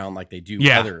Disasters around like they do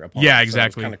other opponents. Yeah,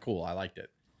 exactly. So it was kind of cool. I liked it.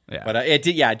 Yeah. But it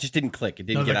just didn't click. It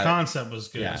didn't get the out. concept was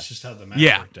good. Yeah. It's just how the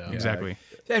match worked out. Exactly.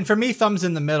 And for me, thumbs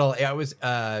in the middle. It was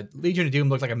Legion of Doom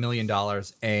looked like $1 million,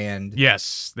 and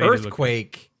Yes, they did look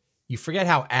Earthquake. You forget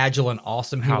how agile and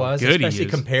awesome he How was, good he especially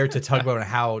is. compared to Tugboat and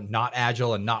how not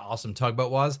agile and not awesome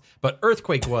Tugboat was. But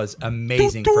Earthquake was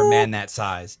amazing for a man that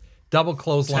size. Double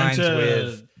clotheslines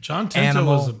with John Tenta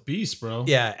Animal. was a beast, bro.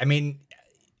 Yeah, I mean,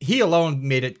 he alone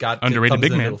made it got Underrated thumbs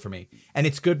big in the man. middle for me. And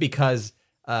it's good because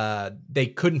they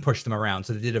couldn't push them around,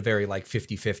 so they did a very like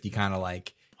 50-50 kind of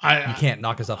like you can't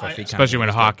knock us off our feet. especially when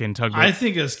kind of Hawk and Tugboat. I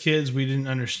think as kids we didn't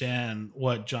understand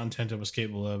what John Tenta was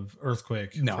capable of.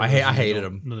 Earthquake. No, for I those who hated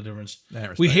don't him. Know the difference.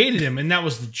 respect. We hated him, and that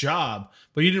was the job.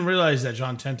 But you didn't realize that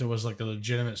John Tenta was like a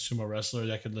legitimate sumo wrestler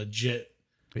that could legit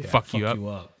fuck you fuck up. you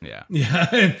up. Yeah.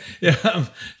 Yeah.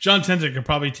 John Tenta could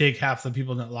probably take half the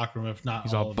people in that locker room, if not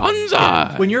He's all all of them.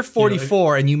 bunzai. When you're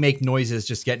 44 and you make noises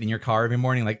just getting in your car every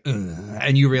morning, like,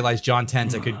 and you realize John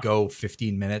Tenta could go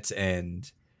 15 minutes and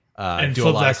do a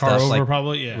flip lot that of car stuff, over, like,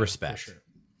 probably. Yeah, respect. for sure.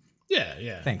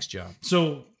 Yeah. Thanks, John.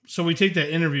 So we take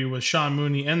that interview with Sean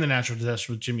Mooney and the Natural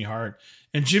Disaster with Jimmy Hart,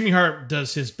 and Jimmy Hart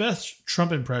does his best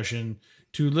Trump impression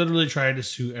to literally try to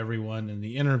sue everyone in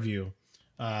the interview.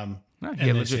 And yeah,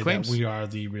 they legit say claims. that we are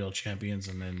the real champions,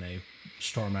 and then they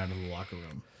storm out of the locker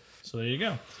room. So there you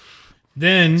go.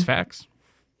 Then It's facts.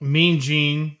 Mean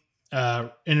Gene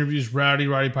interviews Roddy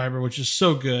Piper, which is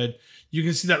so good. You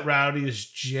can see that Rowdy is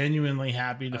genuinely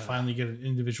happy to finally get an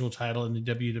individual title in the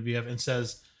WWF and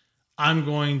says, I'm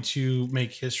going to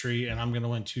make history and I'm going to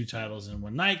win 2 titles in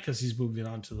one night because he's moving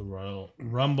on to the Royal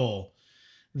Rumble.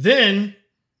 Then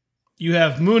you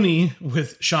have Mooney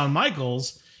with Shawn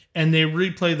Michaels and they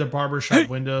replay the barbershop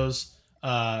windows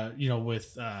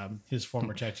with his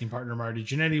former tag team partner Marty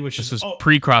Jannetty, which This is is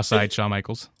pre-cross-eyed Shawn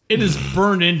Michaels. it is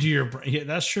burned into your brain. Yeah,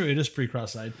 that's true. It is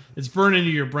pre-cross-eyed. It's burned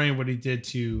into your brain what he did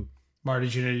to Marty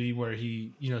Jannetty, where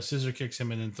he scissor kicks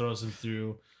him and then throws him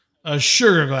through a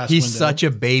sugar glass. He's window. such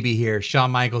a baby here.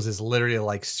 Shawn Michaels is literally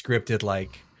like scripted,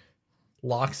 like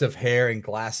locks of hair and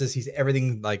glasses. He's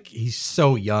everything, like he's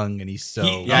so young and he's so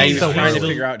he was so trying to young.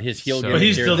 figure out his heel So- gimmick But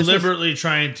he's here. deliberately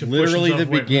trying to literally push the himself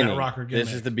away from that beginning. rocker This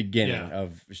gimmick. is the beginning Yeah.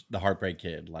 of the Heartbreak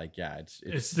Kid. Like,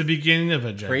 It's the beginning of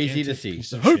a Crazy to gigantic see.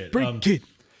 piece of shit. Kid.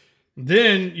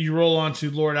 Then you roll on to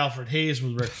Lord Alfred Hayes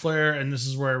with Ric Flair, and this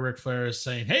is where Ric Flair is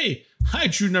saying, "Hey, I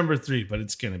drew number 3, but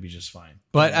it's gonna be just fine."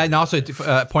 But and also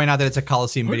point out that it's a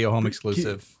Coliseum Video Home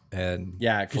exclusive, and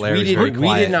Yeah, Flair because is very we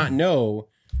quiet. did not know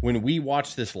when we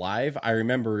watched this live. I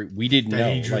remember we didn't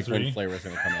That he know drew like when 3? Flair was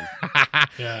going to come in.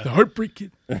 Yeah. Heartbreak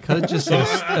Kid. Could just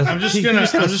I'm just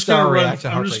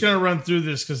gonna run through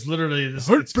this because literally this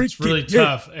it's really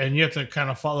tough, and you have to kind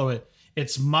of follow it.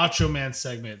 It's Macho Man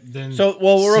segment. Then So,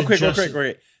 real quick.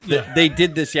 Yeah. They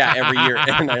did this, every year,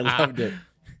 and I loved it.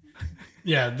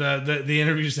 Yeah, the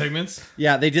interview segments.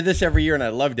 Yeah, they did this every year, and I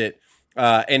loved it.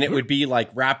 And it would be like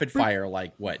rapid fire,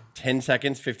 like 10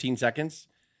 seconds, 15 seconds.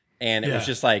 And it was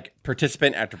just like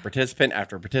participant after participant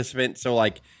after participant. So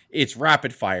like it's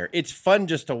rapid fire. It's fun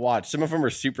just to watch. Some of them are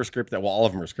super scripted. Well, all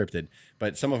of them are scripted,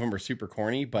 but some of them are super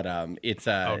corny. But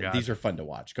these are fun to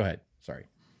watch. Go ahead. Sorry.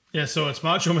 Yeah, so it's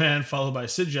Macho Man followed by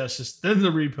Sid Justice, then the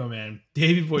Repo Man,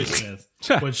 Davey Boy Smith,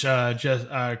 which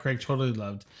Craig totally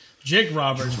loved. Jake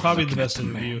Roberts, probably the best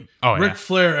interview. Oh, yeah. Ric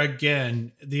Flair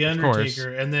again, The Undertaker,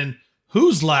 and then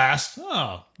who's last?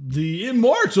 Oh, the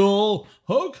immortal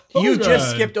Hulk Hogan. You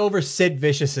just skipped over Sid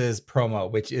Vicious's promo,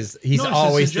 which is he's No, I said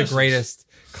always Sid the Justice. greatest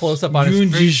close up on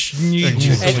his face.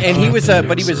 And he was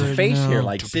but he was a face here.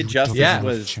 Like Sid Justice Yeah.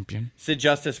 was Champion. Sid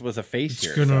Justice was a face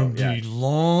It's here. gonna so, be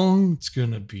long. It's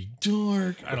gonna be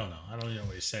dark. I don't know. I don't even know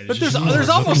what he said. But It's there's just-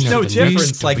 almost no the difference.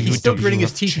 least Like he's still gritting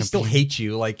his WWF teeth. He still champion. hates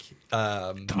you. Like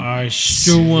I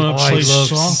still want to I play love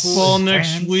softball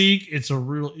next fans. week. It's a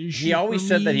real issue. He always for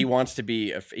said that me. he wants to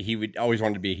be. He would always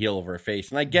wanted to be a heel over a face,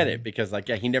 and I get it because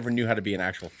he never knew how to be an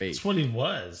actual face. That's what he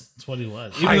was. That's what he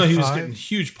was. Even though he was five. getting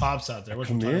huge pops out there, which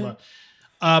we're talking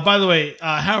about. By the way,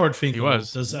 Howard Finkel He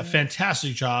was. does a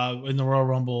fantastic job in the Royal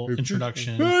Rumble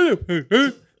introduction.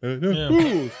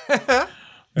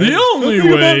 The only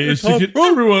way is to get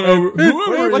everyone over.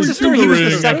 Whoever What's is the story? in He was the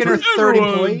ring, second or third everyone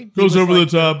employee? He goes was over like-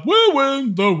 the top. Will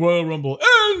win the Royal Rumble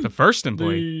and The first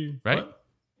employee, the right? what?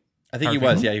 I think he Howard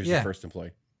was. Finkel? Yeah, he was Yeah. the first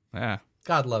employee. Yeah.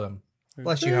 God love him.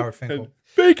 Bless you, Howard Finkel.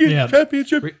 Bacon Yeah.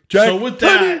 championship. So with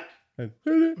that,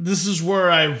 this is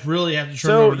where I really have to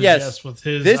turn over to yes, Jess with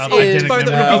his this is- identity But of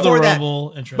the before that-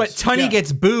 Rumble interest. But Tunney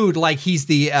gets booed like he's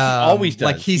the always does.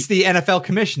 like he's the NFL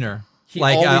commissioner. He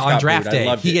Like always on got draft booed. I day,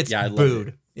 loved he it. gets Yeah, I loved booed.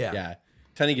 it. Yeah. Yeah.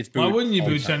 Tunney gets booed. Why wouldn't you all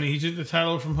the boo time. Tunney? He took the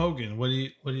title from Hogan. What do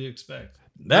you expect?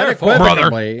 Therefore,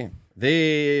 Unequivocally,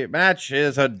 the match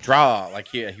is a draw. Like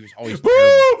he was always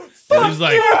terrible. He's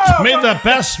like, may the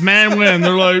best man win.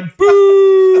 They're like,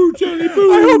 boo, Tunney,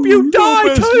 boo. I hope you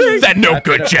die, Tunney. That no That's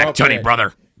good Jack inappropriate. Tunney,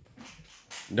 brother.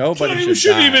 Nobody Tunney, should we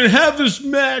shouldn't die. even have this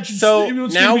match. So even though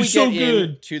it's now gonna be we so get good.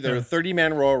 into the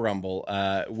 30-man Royal Rumble,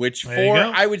 which There you for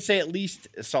go. I would say at least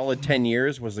a solid 10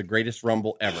 years was the greatest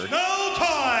Rumble ever. Now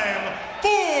time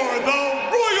for the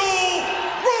Royal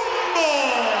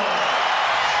Rumble!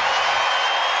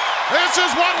 This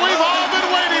is what we've all been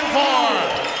waiting for.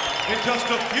 In just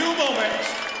a few moments,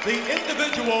 the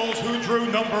individuals who drew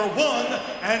number 1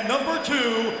 and number 2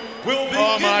 will be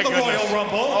Oh, in my the goodness. Royal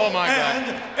Rumble. Oh, my God.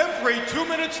 And every 2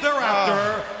 minutes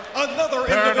thereafter, another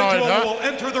Paranoid, individual huh? will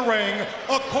enter the ring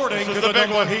according This to is the the big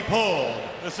number one. he pulled.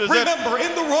 This is it. Remember,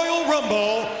 in the Royal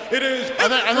Rumble, it is I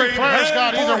think every Flair's man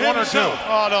got either for one or two. himself.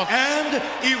 Oh, no. And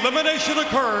elimination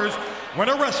occurs when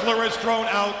a wrestler is thrown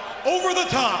out over the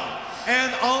top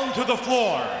and onto the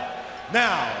floor.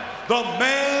 Now, the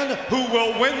man who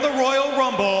will win the Royal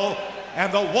Rumble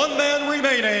and the one man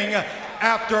remaining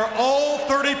after all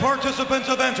 30 participants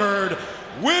have entered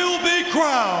will be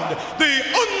crowned the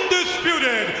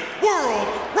undisputed World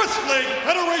Wrestling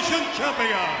Federation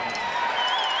champion.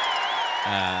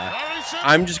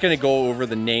 I'm just going to go over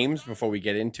the names before we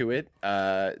get into it.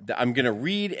 I'm going to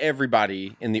read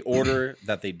everybody in the order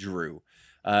that they drew.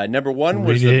 Number 1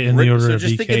 was Read it in the order so of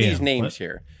just think of BKM. these names What?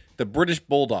 here. The British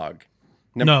Bulldog.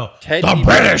 No, Ted the DiBiase.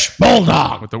 British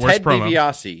Bulldog. With the worst Ted promo.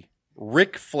 DiBiase.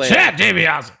 Ric Flair. Ted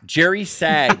DiBiase. Jerry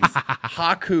Saggs,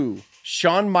 Haku,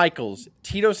 Shawn Michaels,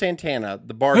 Tito Santana,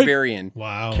 the Barbarian,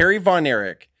 Wow. Kerry Von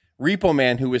Erich, Repo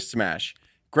Man, who was Smash,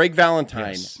 Greg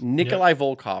Valentine, Yes. Nikolai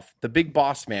Volkov, the Big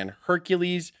Boss Man,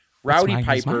 Hercules, Rowdy mine is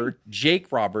Piper, mine.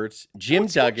 Jake Roberts, Jim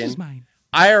What's yours Duggan, is mine.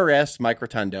 IRS Mike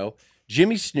Rotundo,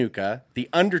 Jimmy Snuka, The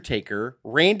Undertaker,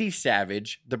 Randy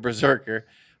Savage, The Berserker,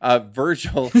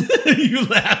 Virgil, You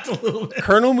laughed a little bit.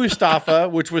 Colonel Mustafa,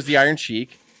 which was the Iron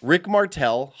Sheik, Rick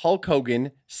Martel, Hulk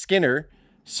Hogan, Skinner,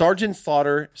 Sergeant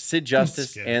Slaughter, Sid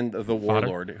Justice, Skinner. and the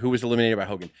Warlord, who was eliminated by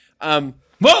Hogan.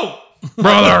 Whoa!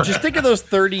 Brother. Just think of those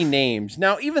 30 names.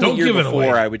 Now, even Don't the year give it before,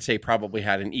 away. I would say probably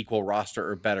had an equal roster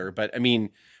or better. But I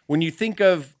mean, when you think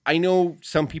of, I know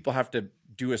some people have to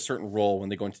do a certain role when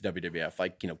they go into WWF,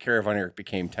 like, Kerry Von Erich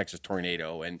became Texas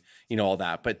Tornado and, all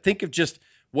that. But think of just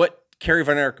what Kerry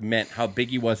Von Erich meant, how big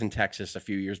he was in Texas a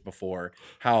few years before,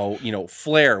 how,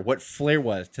 Flair, what Flair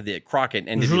was to the Crockett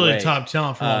and It was really top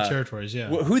talent from all territories, yeah.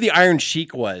 who the Iron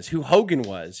Sheik was, who Hogan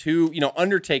was, who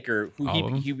Undertaker, who All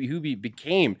of them. he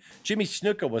became. Jimmy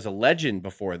Snuka was a legend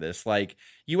before this. Like,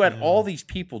 you had all these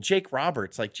people, Jake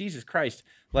Roberts, like, Jesus Christ,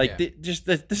 like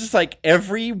this is like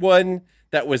everyone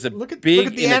that was a Look at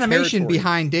big the in animation territory.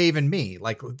 behind Dave and me,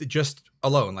 like just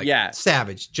alone, like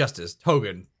Savage, Justice,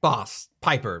 Hogan, Boss,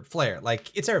 Piper, Flair,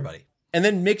 like it's everybody. And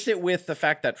then mix it with the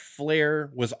fact that Flair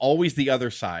was always the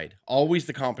other side, always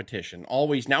the competition,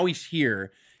 always. Now he's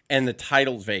here and the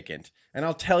title's vacant. And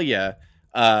I'll tell you,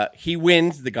 he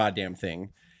wins the goddamn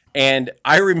thing. And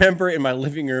I remember in my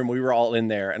living room, we were all in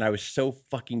there and I was so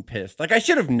fucking pissed. Like, I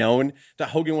should have known that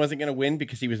Hogan wasn't going to win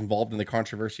because he was involved in the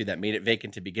controversy that made it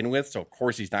vacant to begin with. So, of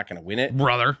course, he's not going to win it.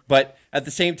 Brother. But at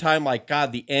the same time, like,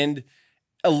 God, the end,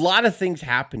 a lot of things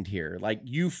happened here. Like,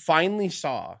 you finally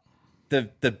saw the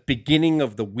beginning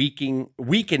of the weakening,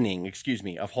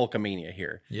 of Hulkamania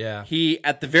here. Yeah. He,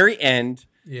 at the very end,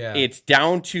 Yeah. it's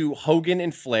down to Hogan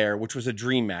and Flair, which was a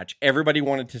dream match. Everybody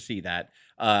wanted to see that.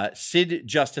 Sid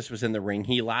Justice was in the ring.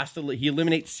 He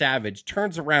eliminates Savage,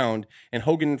 turns around, and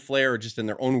Hogan and Flair are just in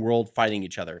their own world fighting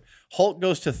each other. Hulk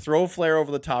goes to throw Flair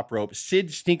over the top rope.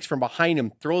 Sid sneaks from behind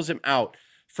him, throws him out.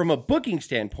 From a booking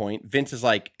standpoint, Vince is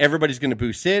like, everybody's going to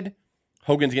boo Sid.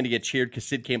 Hogan's going to get cheered because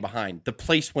Sid came behind. The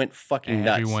place went fucking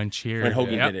nuts. Everyone cheered. When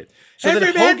Hogan Yep. did it. So Every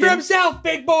then man for Hogan- himself,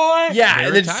 big boy. Yeah, They and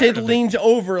were then tired Sid of it. leans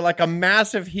over like a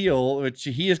massive heel, which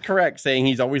he is correct, saying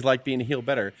he's always liked being a heel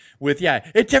better. With,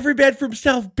 it's every man for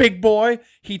himself, big boy.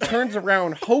 He turns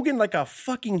around, Hogan like a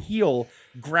fucking heel,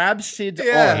 grabs Sid's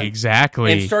arm.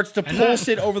 Exactly. And starts to pull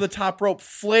Sid over the top rope.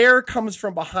 Flair comes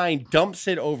from behind, dumps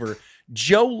Sid over.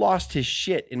 Joe lost his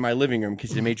shit in my living room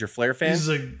because he's a major Flair fan. This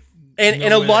is And a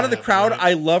no way lot to of the have crowd, that.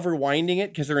 I love rewinding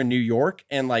it because they're in New York.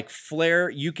 And like Flair,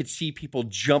 you could see people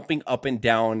jumping up and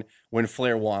down when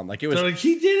Flair won. Like, it was They're like,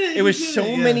 he did it. it was he did so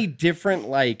it. many different,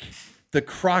 like, the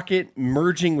Crockett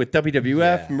merging with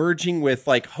WWF, merging with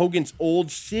like Hogan's old.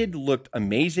 Sid looked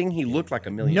amazing. He looked like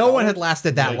 $1 million. No one had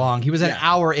lasted that long. He was an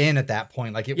hour in at that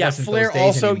point. Like it wasn't Flair those days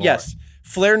also, anymore. yes.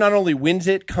 Flair not only wins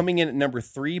it coming in at number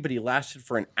 3, but he lasted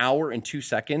for an hour and 2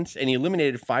 seconds, and he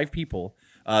eliminated 5 people.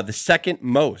 The second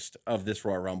most of this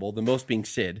Royal Rumble, the most being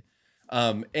Sid.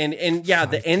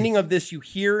 The ending of this, you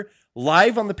hear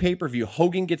live on the pay-per-view,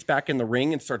 Hogan gets back in the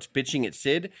ring and starts bitching at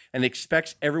Sid and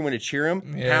expects everyone to cheer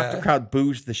him. Half the crowd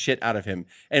boos the shit out of him.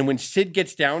 And when Sid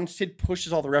gets down, Sid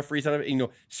pushes all the referees out of it. You know,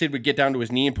 Sid would get down to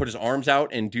his knee and put his arms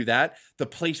out and do that. The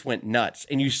place went nuts.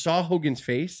 And you saw Hogan's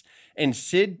face, and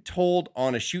Sid told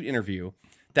on a shoot interview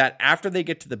that after they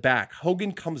get to the back,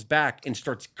 Hogan comes back and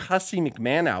starts cussing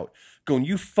McMahon out, going,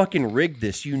 "You fucking rigged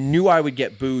this. You knew I would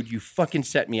get booed. You fucking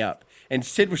set me up." And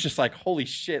Sid was just like, holy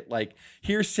shit. Like,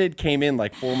 here Sid came in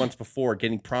like 4 months before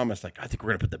getting promised, like, "I think we're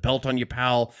going to put the belt on you,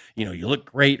 pal. You know, you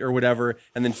look great," or whatever.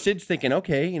 And then Sid's thinking,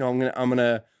 okay, you know, I'm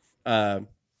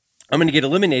going to get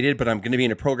eliminated, but I'm going to be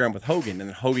in a program with Hogan. And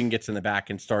then Hogan gets in the back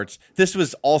and starts. This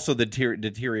was also the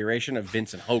deterioration of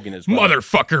Vince and Hogan as well.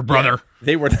 Motherfucker, brother.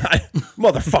 They were not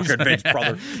motherfucker Vince,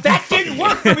 brother. That didn't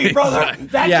work for me, brother.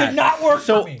 That did not work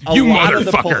So for me. a You lot of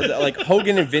the motherfucker. like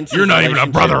Hogan and Vince. You're not even a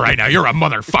brother right now. You're a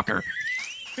motherfucker.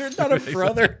 You're not a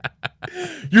brother.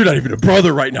 You're not even a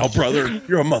brother right now, brother.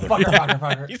 You're a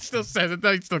motherfucker. He still says it.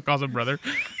 He still calls him brother.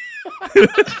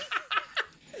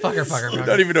 You're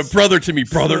not even a brother to me,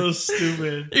 brother. So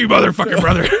stupid. You motherfucker,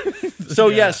 brother.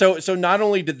 So not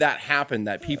only did that happen,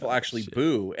 that people actually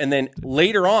boo, and then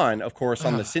later on, of course,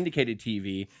 on the syndicated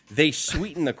TV, they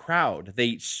sweeten the crowd.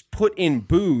 They put in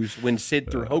boos when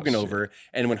Sid threw Hogan over,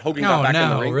 and when Hogan got back in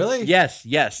the ring. Really? Yes.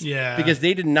 Yeah. Because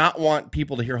they did not want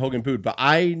people to hear Hogan booed. But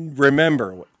I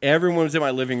remember everyone was in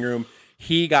my living room.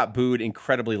 He got booed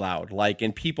incredibly loud. Like,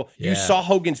 and people, you saw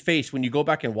Hogan's face when you go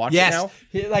back and watch it now.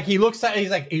 Yes. He looks at. He's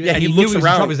like. he knew looks was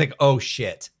around. trouble. He's like, oh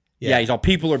shit. Yeah, he's all,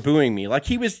 people are booing me. Like,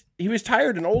 he was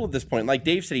tired and old at this point. Like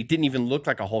Dave said, he didn't even look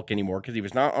like a Hulk anymore because he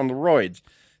was not on the roids.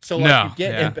 So like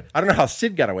and I don't know how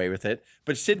Sid got away with it,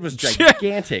 but Sid was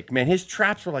gigantic, man. His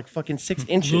traps were like fucking 6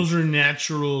 inches. Those are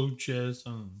natural chest.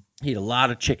 He had a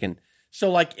lot of chicken. So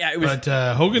like, yeah, it was.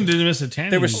 But Hogan didn't miss a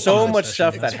tanning. There was so much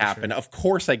stuff that happened. Sure. Of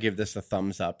course, I give this a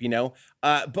thumbs up.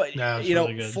 But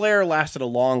really Flair lasted a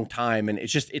long time, and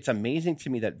it's amazing to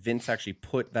me that Vince actually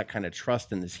put that kind of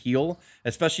trust in this heel,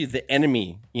 especially the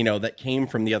enemy, that came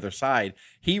from the other side.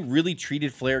 He really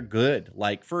treated Flair good.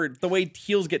 Like for the way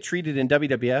heels get treated in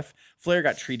WWF, Flair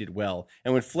got treated well.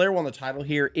 And when Flair won the title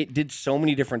here, it did so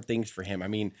many different things for him. I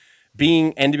mean,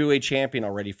 being NWA champion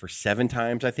already for 7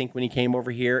 times, I think, when he came over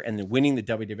here, and then winning the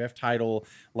WWF title,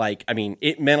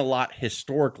 it meant a lot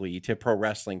historically to pro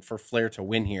wrestling for Flair to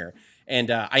win here.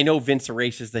 And I know Vince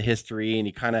erases the history,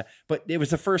 and but it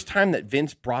was the first time that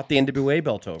Vince brought the NWA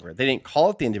belt over. They didn't call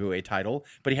it the NWA title,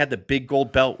 but he had the big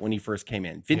gold belt when he first came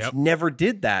in. Vince never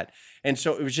did that. And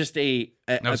so it was just a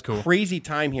cool, crazy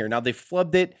time here. Now they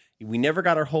flubbed it. We never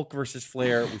got our Hulk versus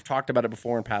Flair. We've talked about it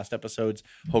before in past episodes.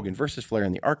 Hogan versus Flair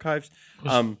in the archives.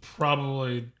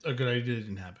 Probably a good idea. It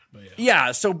didn't happen.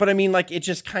 But but I mean, it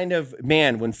just kind of,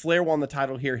 man, when Flair won the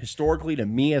title here, historically, to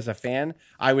me as a fan,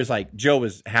 I was like, Joe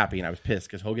was happy and I was pissed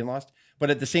because Hogan lost. But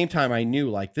at the same time, I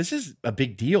knew, this is a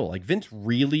big deal. Vince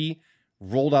really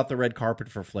rolled out the red carpet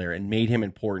for Flair and made him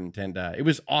important, and it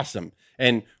was awesome.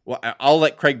 And I'll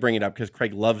let Craig bring it up because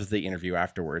Craig loves the interview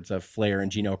afterwards of Flair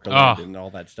and Gene Okerlund and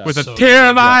all that stuff. With a tear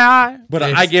in my eye. But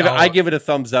I give it a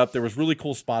thumbs up. There was really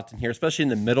cool spots in here, especially in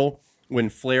the middle when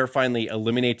Flair finally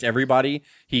eliminates everybody.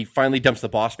 He finally dumps the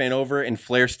boss man over, and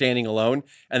Flair's standing alone,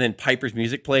 and then Piper's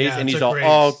music plays, and he's all,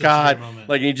 oh God,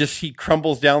 he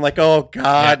crumbles down oh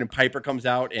God, and Piper comes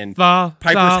out, and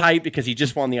Piper's hyped because he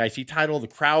just won the IC title. The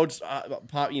crowd's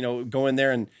go in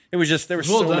there, and there was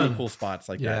so many cool spots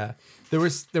like that. There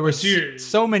was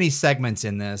so many segments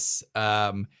in this.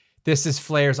 This is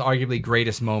Flair's arguably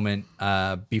greatest moment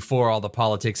before all the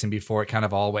politics and before it kind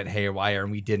of all went haywire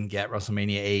and we didn't get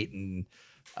WrestleMania 8, and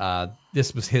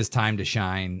this was his time to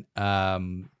shine.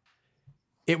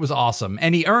 It was awesome,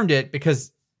 and he earned it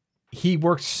because he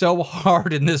worked so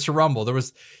hard in this Rumble.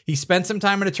 He spent some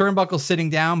time in a turnbuckle sitting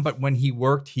down, but when he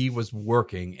worked, he was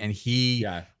working, and he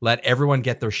let everyone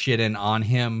get their shit in on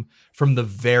him from the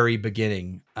very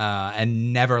beginning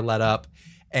and never let up.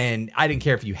 And I didn't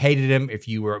care if you hated him, if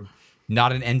you were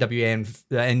not an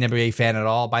NWA fan at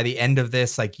all. By the end of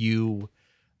this, you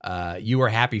were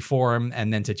happy for him.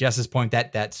 And then to Jess's point,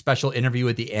 that special interview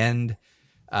at the end,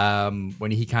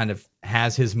 when he kind of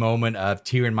has his moment of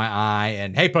tear in my eye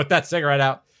and, hey, put that cigarette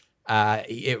out.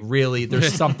 It really,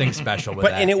 there's something special with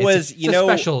that. And it was,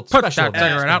 special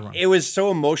cigarette out. It was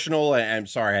so emotional. And I'm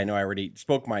sorry, I know I already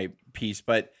spoke my piece,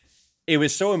 but it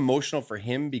was so emotional for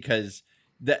him because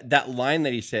that line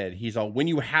that he said, he's all, when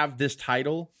you have this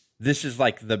title, this is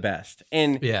the best.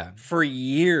 And for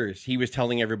years, he was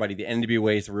telling everybody the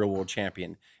NWA is the real world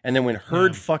champion. And then when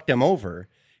Herd fucked him over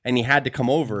and he had to come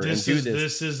over and do this.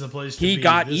 This is the place to be. He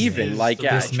got even.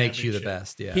 This makes you the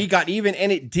best. Yeah. He got even,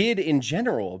 and it did in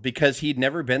general because he'd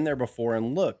never been there before.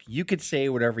 And look, you could say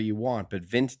whatever you want, but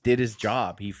Vince did his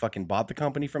job. He fucking bought the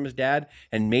company from his dad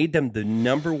and made them the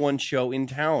 #1 show in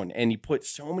town. And he put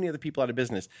so many other people out of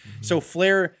business. Mm-hmm. So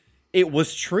Flair, it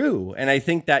was true. And I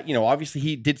think that, obviously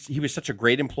he was such a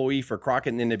great employee for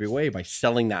Crockett and NWA by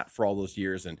selling that for all those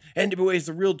years. And NWA is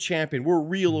the real champion. We're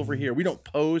real over here. We don't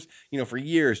pose. For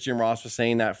years, Jim Ross was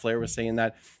saying that. Flair was saying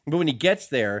that. But when he gets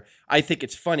there, I think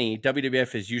it's funny.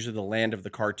 WWF is usually the land of the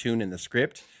cartoon and the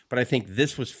script. But I think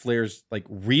this was Flair's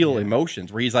real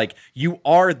emotions where he's like, you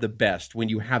are the best when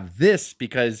you have this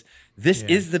because this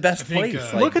is the best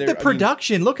place. Look at the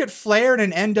production. Look at Flair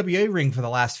in an NWA ring for the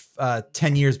last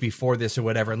 10 years before this or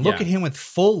whatever. And look at him with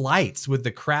full lights with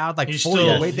the crowd,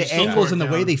 the way the angles and the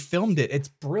way they filmed it. It's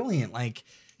brilliant. Well,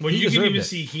 you can even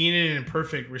see Heenan and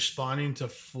Perfect responding to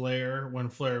Flair when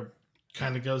Flair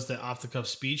kind of goes that off the cuff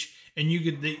speech, and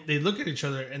they look at each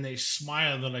other and they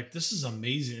smile. And they're like, "This is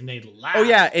amazing," and they laugh. Oh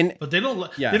yeah, but they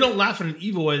don't. They don't laugh in an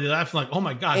evil way. They laugh like, "Oh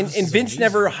my god!" And Vince amazing.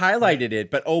 Never highlighted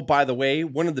it. But oh, by the way,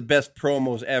 one of the best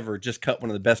promos ever. Just cut one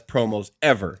of the best promos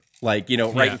ever. Right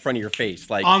in front of your face,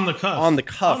 on the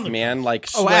cuff, man.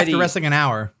 After wrestling an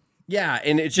hour. Yeah,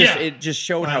 and it just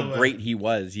showed how great he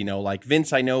was.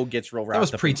 Vince, I know gets real wrapped up.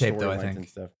 That was pre-taped though, I think. And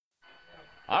stuff.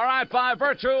 All right, by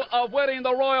virtue of winning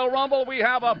the Royal Rumble, we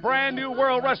have a brand new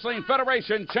World Wrestling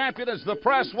Federation champion as the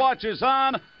press watches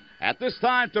on. At this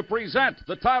time, to present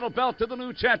the title belt to the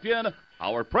new champion,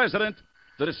 our president,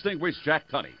 the distinguished Jack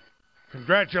Tunney.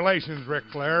 Congratulations, Ric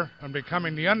Flair, on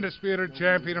becoming the undisputed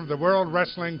champion of the World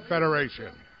Wrestling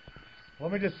Federation.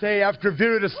 Let me just say, after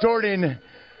video distorting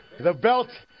the belt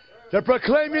to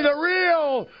proclaim me the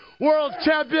real world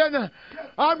champion,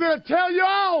 I'm going to tell you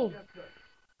all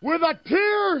with a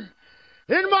tear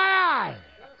in my eye,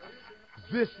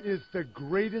 this is the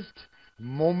greatest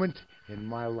moment in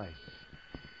my life.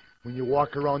 When you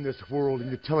walk around this world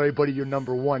and you tell everybody you're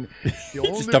number one. He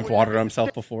just dumped water on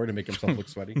himself before to make himself look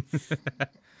sweaty.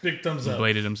 Big thumbs up.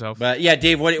 Bladed himself. But yeah,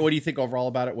 Dave, what do you think overall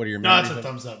about it? What are your No, it's a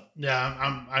thumbs up.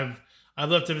 Yeah, I've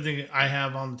left everything I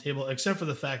have on the table except for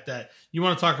the fact that you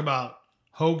want to talk about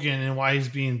Hogan and why he's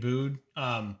being booed.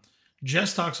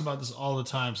 Jess talks about this all the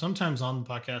time, sometimes on the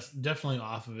podcast, definitely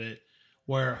off of it,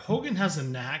 where Hogan has a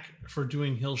knack for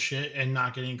doing heel shit and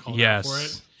not getting called out for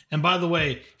it. And by the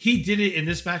way, he did it in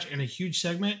this match in a huge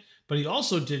segment, but he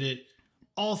also did it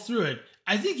all through it.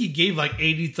 I think he gave like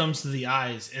 80 thumbs to the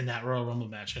eyes in that Royal Rumble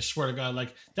match. I swear to God,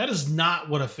 like that is not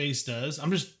what a face does.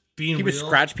 I'm just being real. He would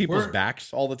scratch people's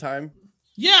backs all the time.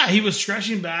 Yeah, he was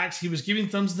scratching backs. He was giving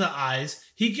thumbs to the eyes.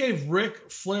 He gave Ric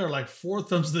Flair like 4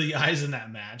 thumbs to the eyes in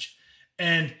that match.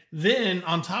 And then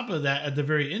on top of that, at the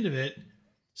very end of it,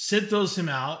 Sid throws him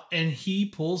out, and he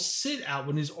pulls Sid out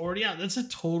when he's already out. That's a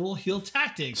total heel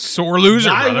tactic. Sore loser,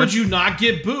 Why would you not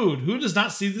get booed? Who does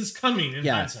not see this coming in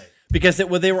hindsight? Because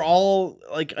they were all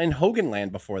like in Hogan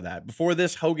land before that. Before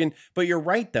this, Hogan. But you're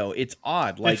right, though. It's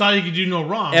odd. Like, they thought he could do no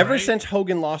wrong. Ever since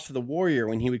Hogan lost to the Warrior,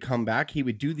 when he would come back, he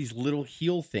would do these little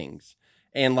heel things.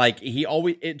 And like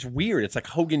it's weird. It's like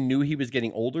Hogan knew he was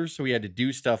getting older, so he had to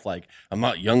do stuff like, I'm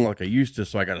not young like I used to,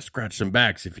 so I got to scratch some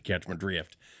backs if you catch my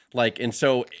drift. Like, and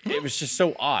so it was just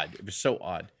so odd. It was so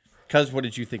odd. Cuz, what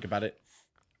did you think about it?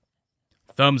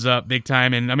 Thumbs up, big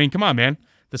time. And I mean, come on, man.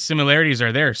 The similarities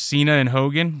are there. Cena and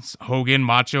Hogan,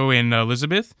 Macho and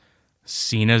Elizabeth.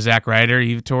 Cena, Zack Ryder,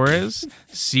 Eve Torres.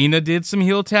 Cena did some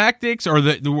heel tactics, or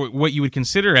what you would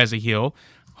consider as a heel.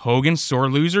 Hogan, sore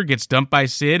loser, gets dumped by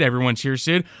Sid. Everyone cheers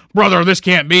Sid. Brother, this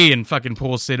can't be, and fucking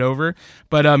pulls Sid over.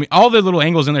 But all the little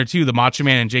angles in there, too. The Macho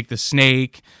Man and Jake the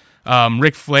Snake.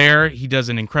 Ric Flair, he does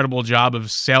an incredible job of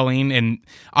selling, and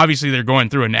obviously they're going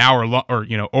through an hour long, or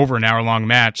over an hour long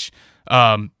match.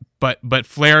 But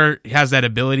Flair has that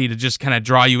ability to just kind of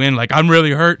draw you in, like, I'm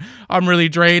really hurt, I'm really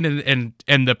drained,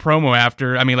 and the promo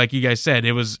after, I mean, like you guys said,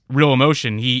 it was real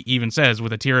emotion. He even says,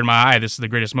 with a tear in my eye, this is the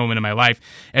greatest moment in my life,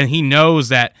 and he knows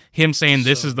that him saying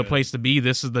this is the place to be,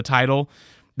 this is the title,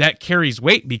 that carries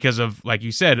weight because of, like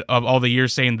you said, of all the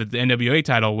years saying that the NWA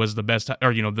title was the best,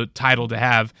 or the title to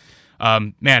have.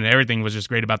 Man, everything was just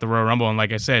great about the Royal Rumble, and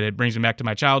like I said, it brings me back to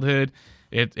my childhood.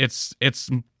 It's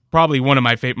probably one of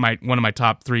my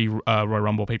top 3 Royal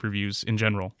Rumble pay-per-views in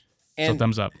general. So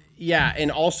thumbs up. Yeah, and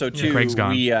also too, Craig's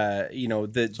gone. We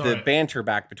the banter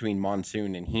back between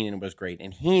Monsoon and Heenan was great,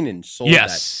 and Heenan sold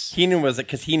that. Heenan was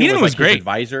because Heenan was like great. His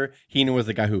advisor. Heenan was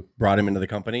the guy who brought him into the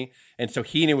company, and so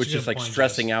Heenan was just like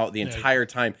stressing out the entire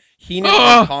time.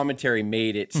 Heenan's commentary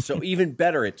made it so even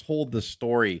better. It told the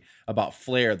story about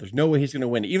Flair. There's no way he's going to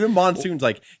win it. Even Monsoon's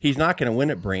like, he's not going to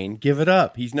win it, Brain. Give it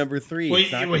up. He's number 3.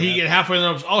 When he get halfway in the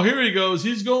ropes, oh, here he goes.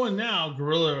 He's going now.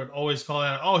 Gorilla would always call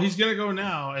out, oh, he's going to go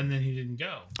now, and then he didn't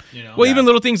go. Well, even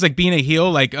little things like being a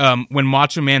heel, like when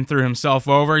Macho Man threw himself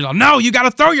over, he's like, no, you got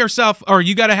to throw yourself, or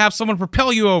you got to have someone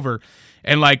propel you over.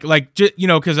 And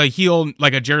because a heel,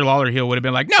 like a Jerry Lawler heel, would have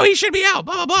been like, no, he should be out,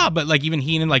 blah, blah, blah. But like even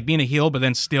Heenan, like being a heel, but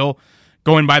then still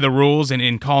going by the rules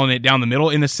and calling it down the middle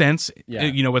in a sense,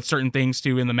 with certain things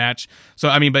too in the match. So,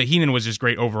 I mean, but Heenan was just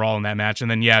great overall in that match.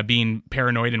 And then, being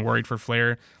paranoid and worried for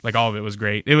Flair, like all of it was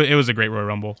great. It was a great Royal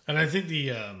Rumble. And I think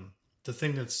the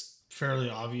thing that's fairly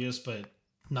obvious, but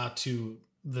not to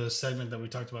the segment that we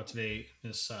talked about today,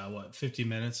 is 50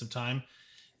 minutes of time,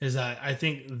 is that I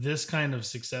think this kind of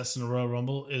success in the Royal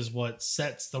Rumble is what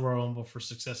sets the Royal Rumble for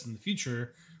success in the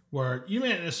future, where you may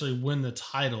not necessarily win the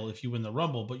title if you win the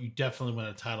Rumble, but you definitely win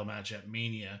a title match at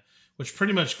Mania, which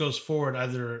pretty much goes forward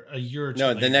either a year or two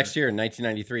later. The next year in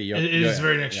 1993. It is the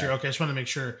very next year. Okay, I just want to make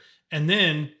sure. And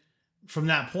then from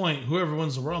that point, whoever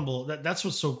wins the Rumble, that's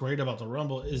what's so great about the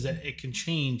Rumble, is that it can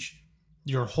change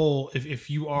your whole,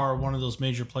 if you are one of those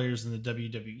major players in the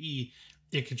WWE,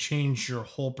 it could change your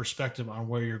whole perspective on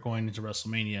where you're going into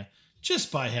WrestleMania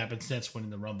just by happenstance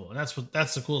winning the Rumble. And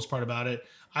that's the coolest part about it.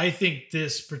 I think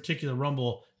this particular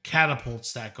Rumble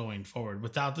catapults that going forward.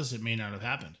 Without this, it may not have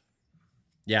happened.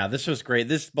 Yeah, this was great.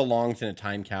 This belongs in a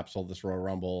time capsule, this Royal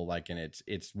Rumble, and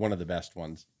it's one of the best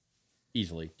ones.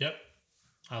 Easily. Yep.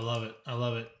 I love it.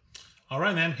 All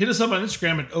right, man. Hit us up on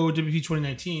Instagram at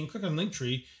OWP2019. Click on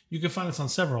Linktree. You can find us on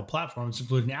several platforms,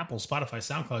 including Apple, Spotify,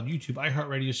 SoundCloud, YouTube,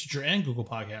 iHeartRadio, Stitcher, and Google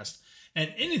Podcast.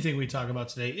 And anything we talk about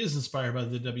today is inspired by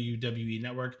the WWE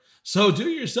Network. So do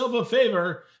yourself a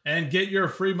favor and get your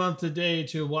free month today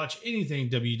to watch anything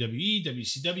WWE,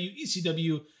 WCW,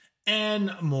 ECW,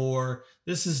 and more.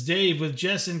 This is Dave with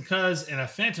Jess and Cuz and a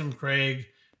Phantom Craig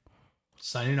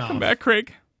signing off. Come back,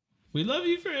 Craig. We love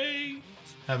you, Craig.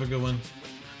 Have a good one.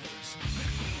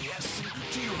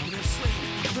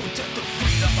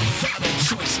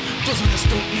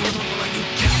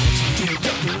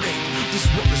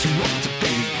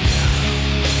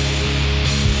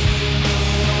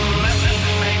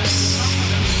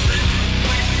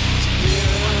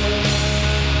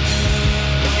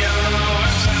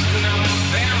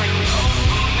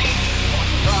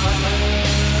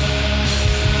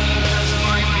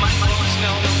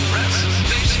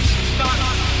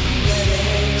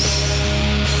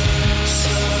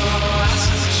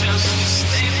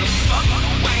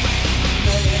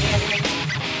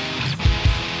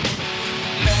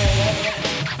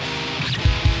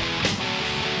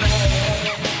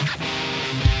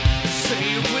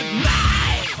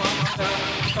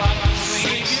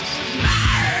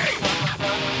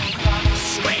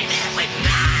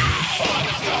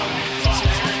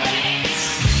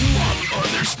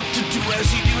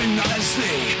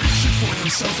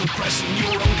 Oppressing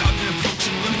your own cognitive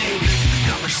function eliminated.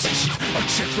 Conversations are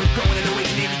checks for growing and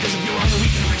awakening because of your own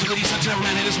weak and fragility. Such a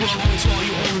man in this world only swallow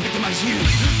you whole and victimize you.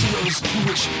 To those who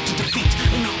wish to defeat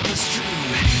and all that's true.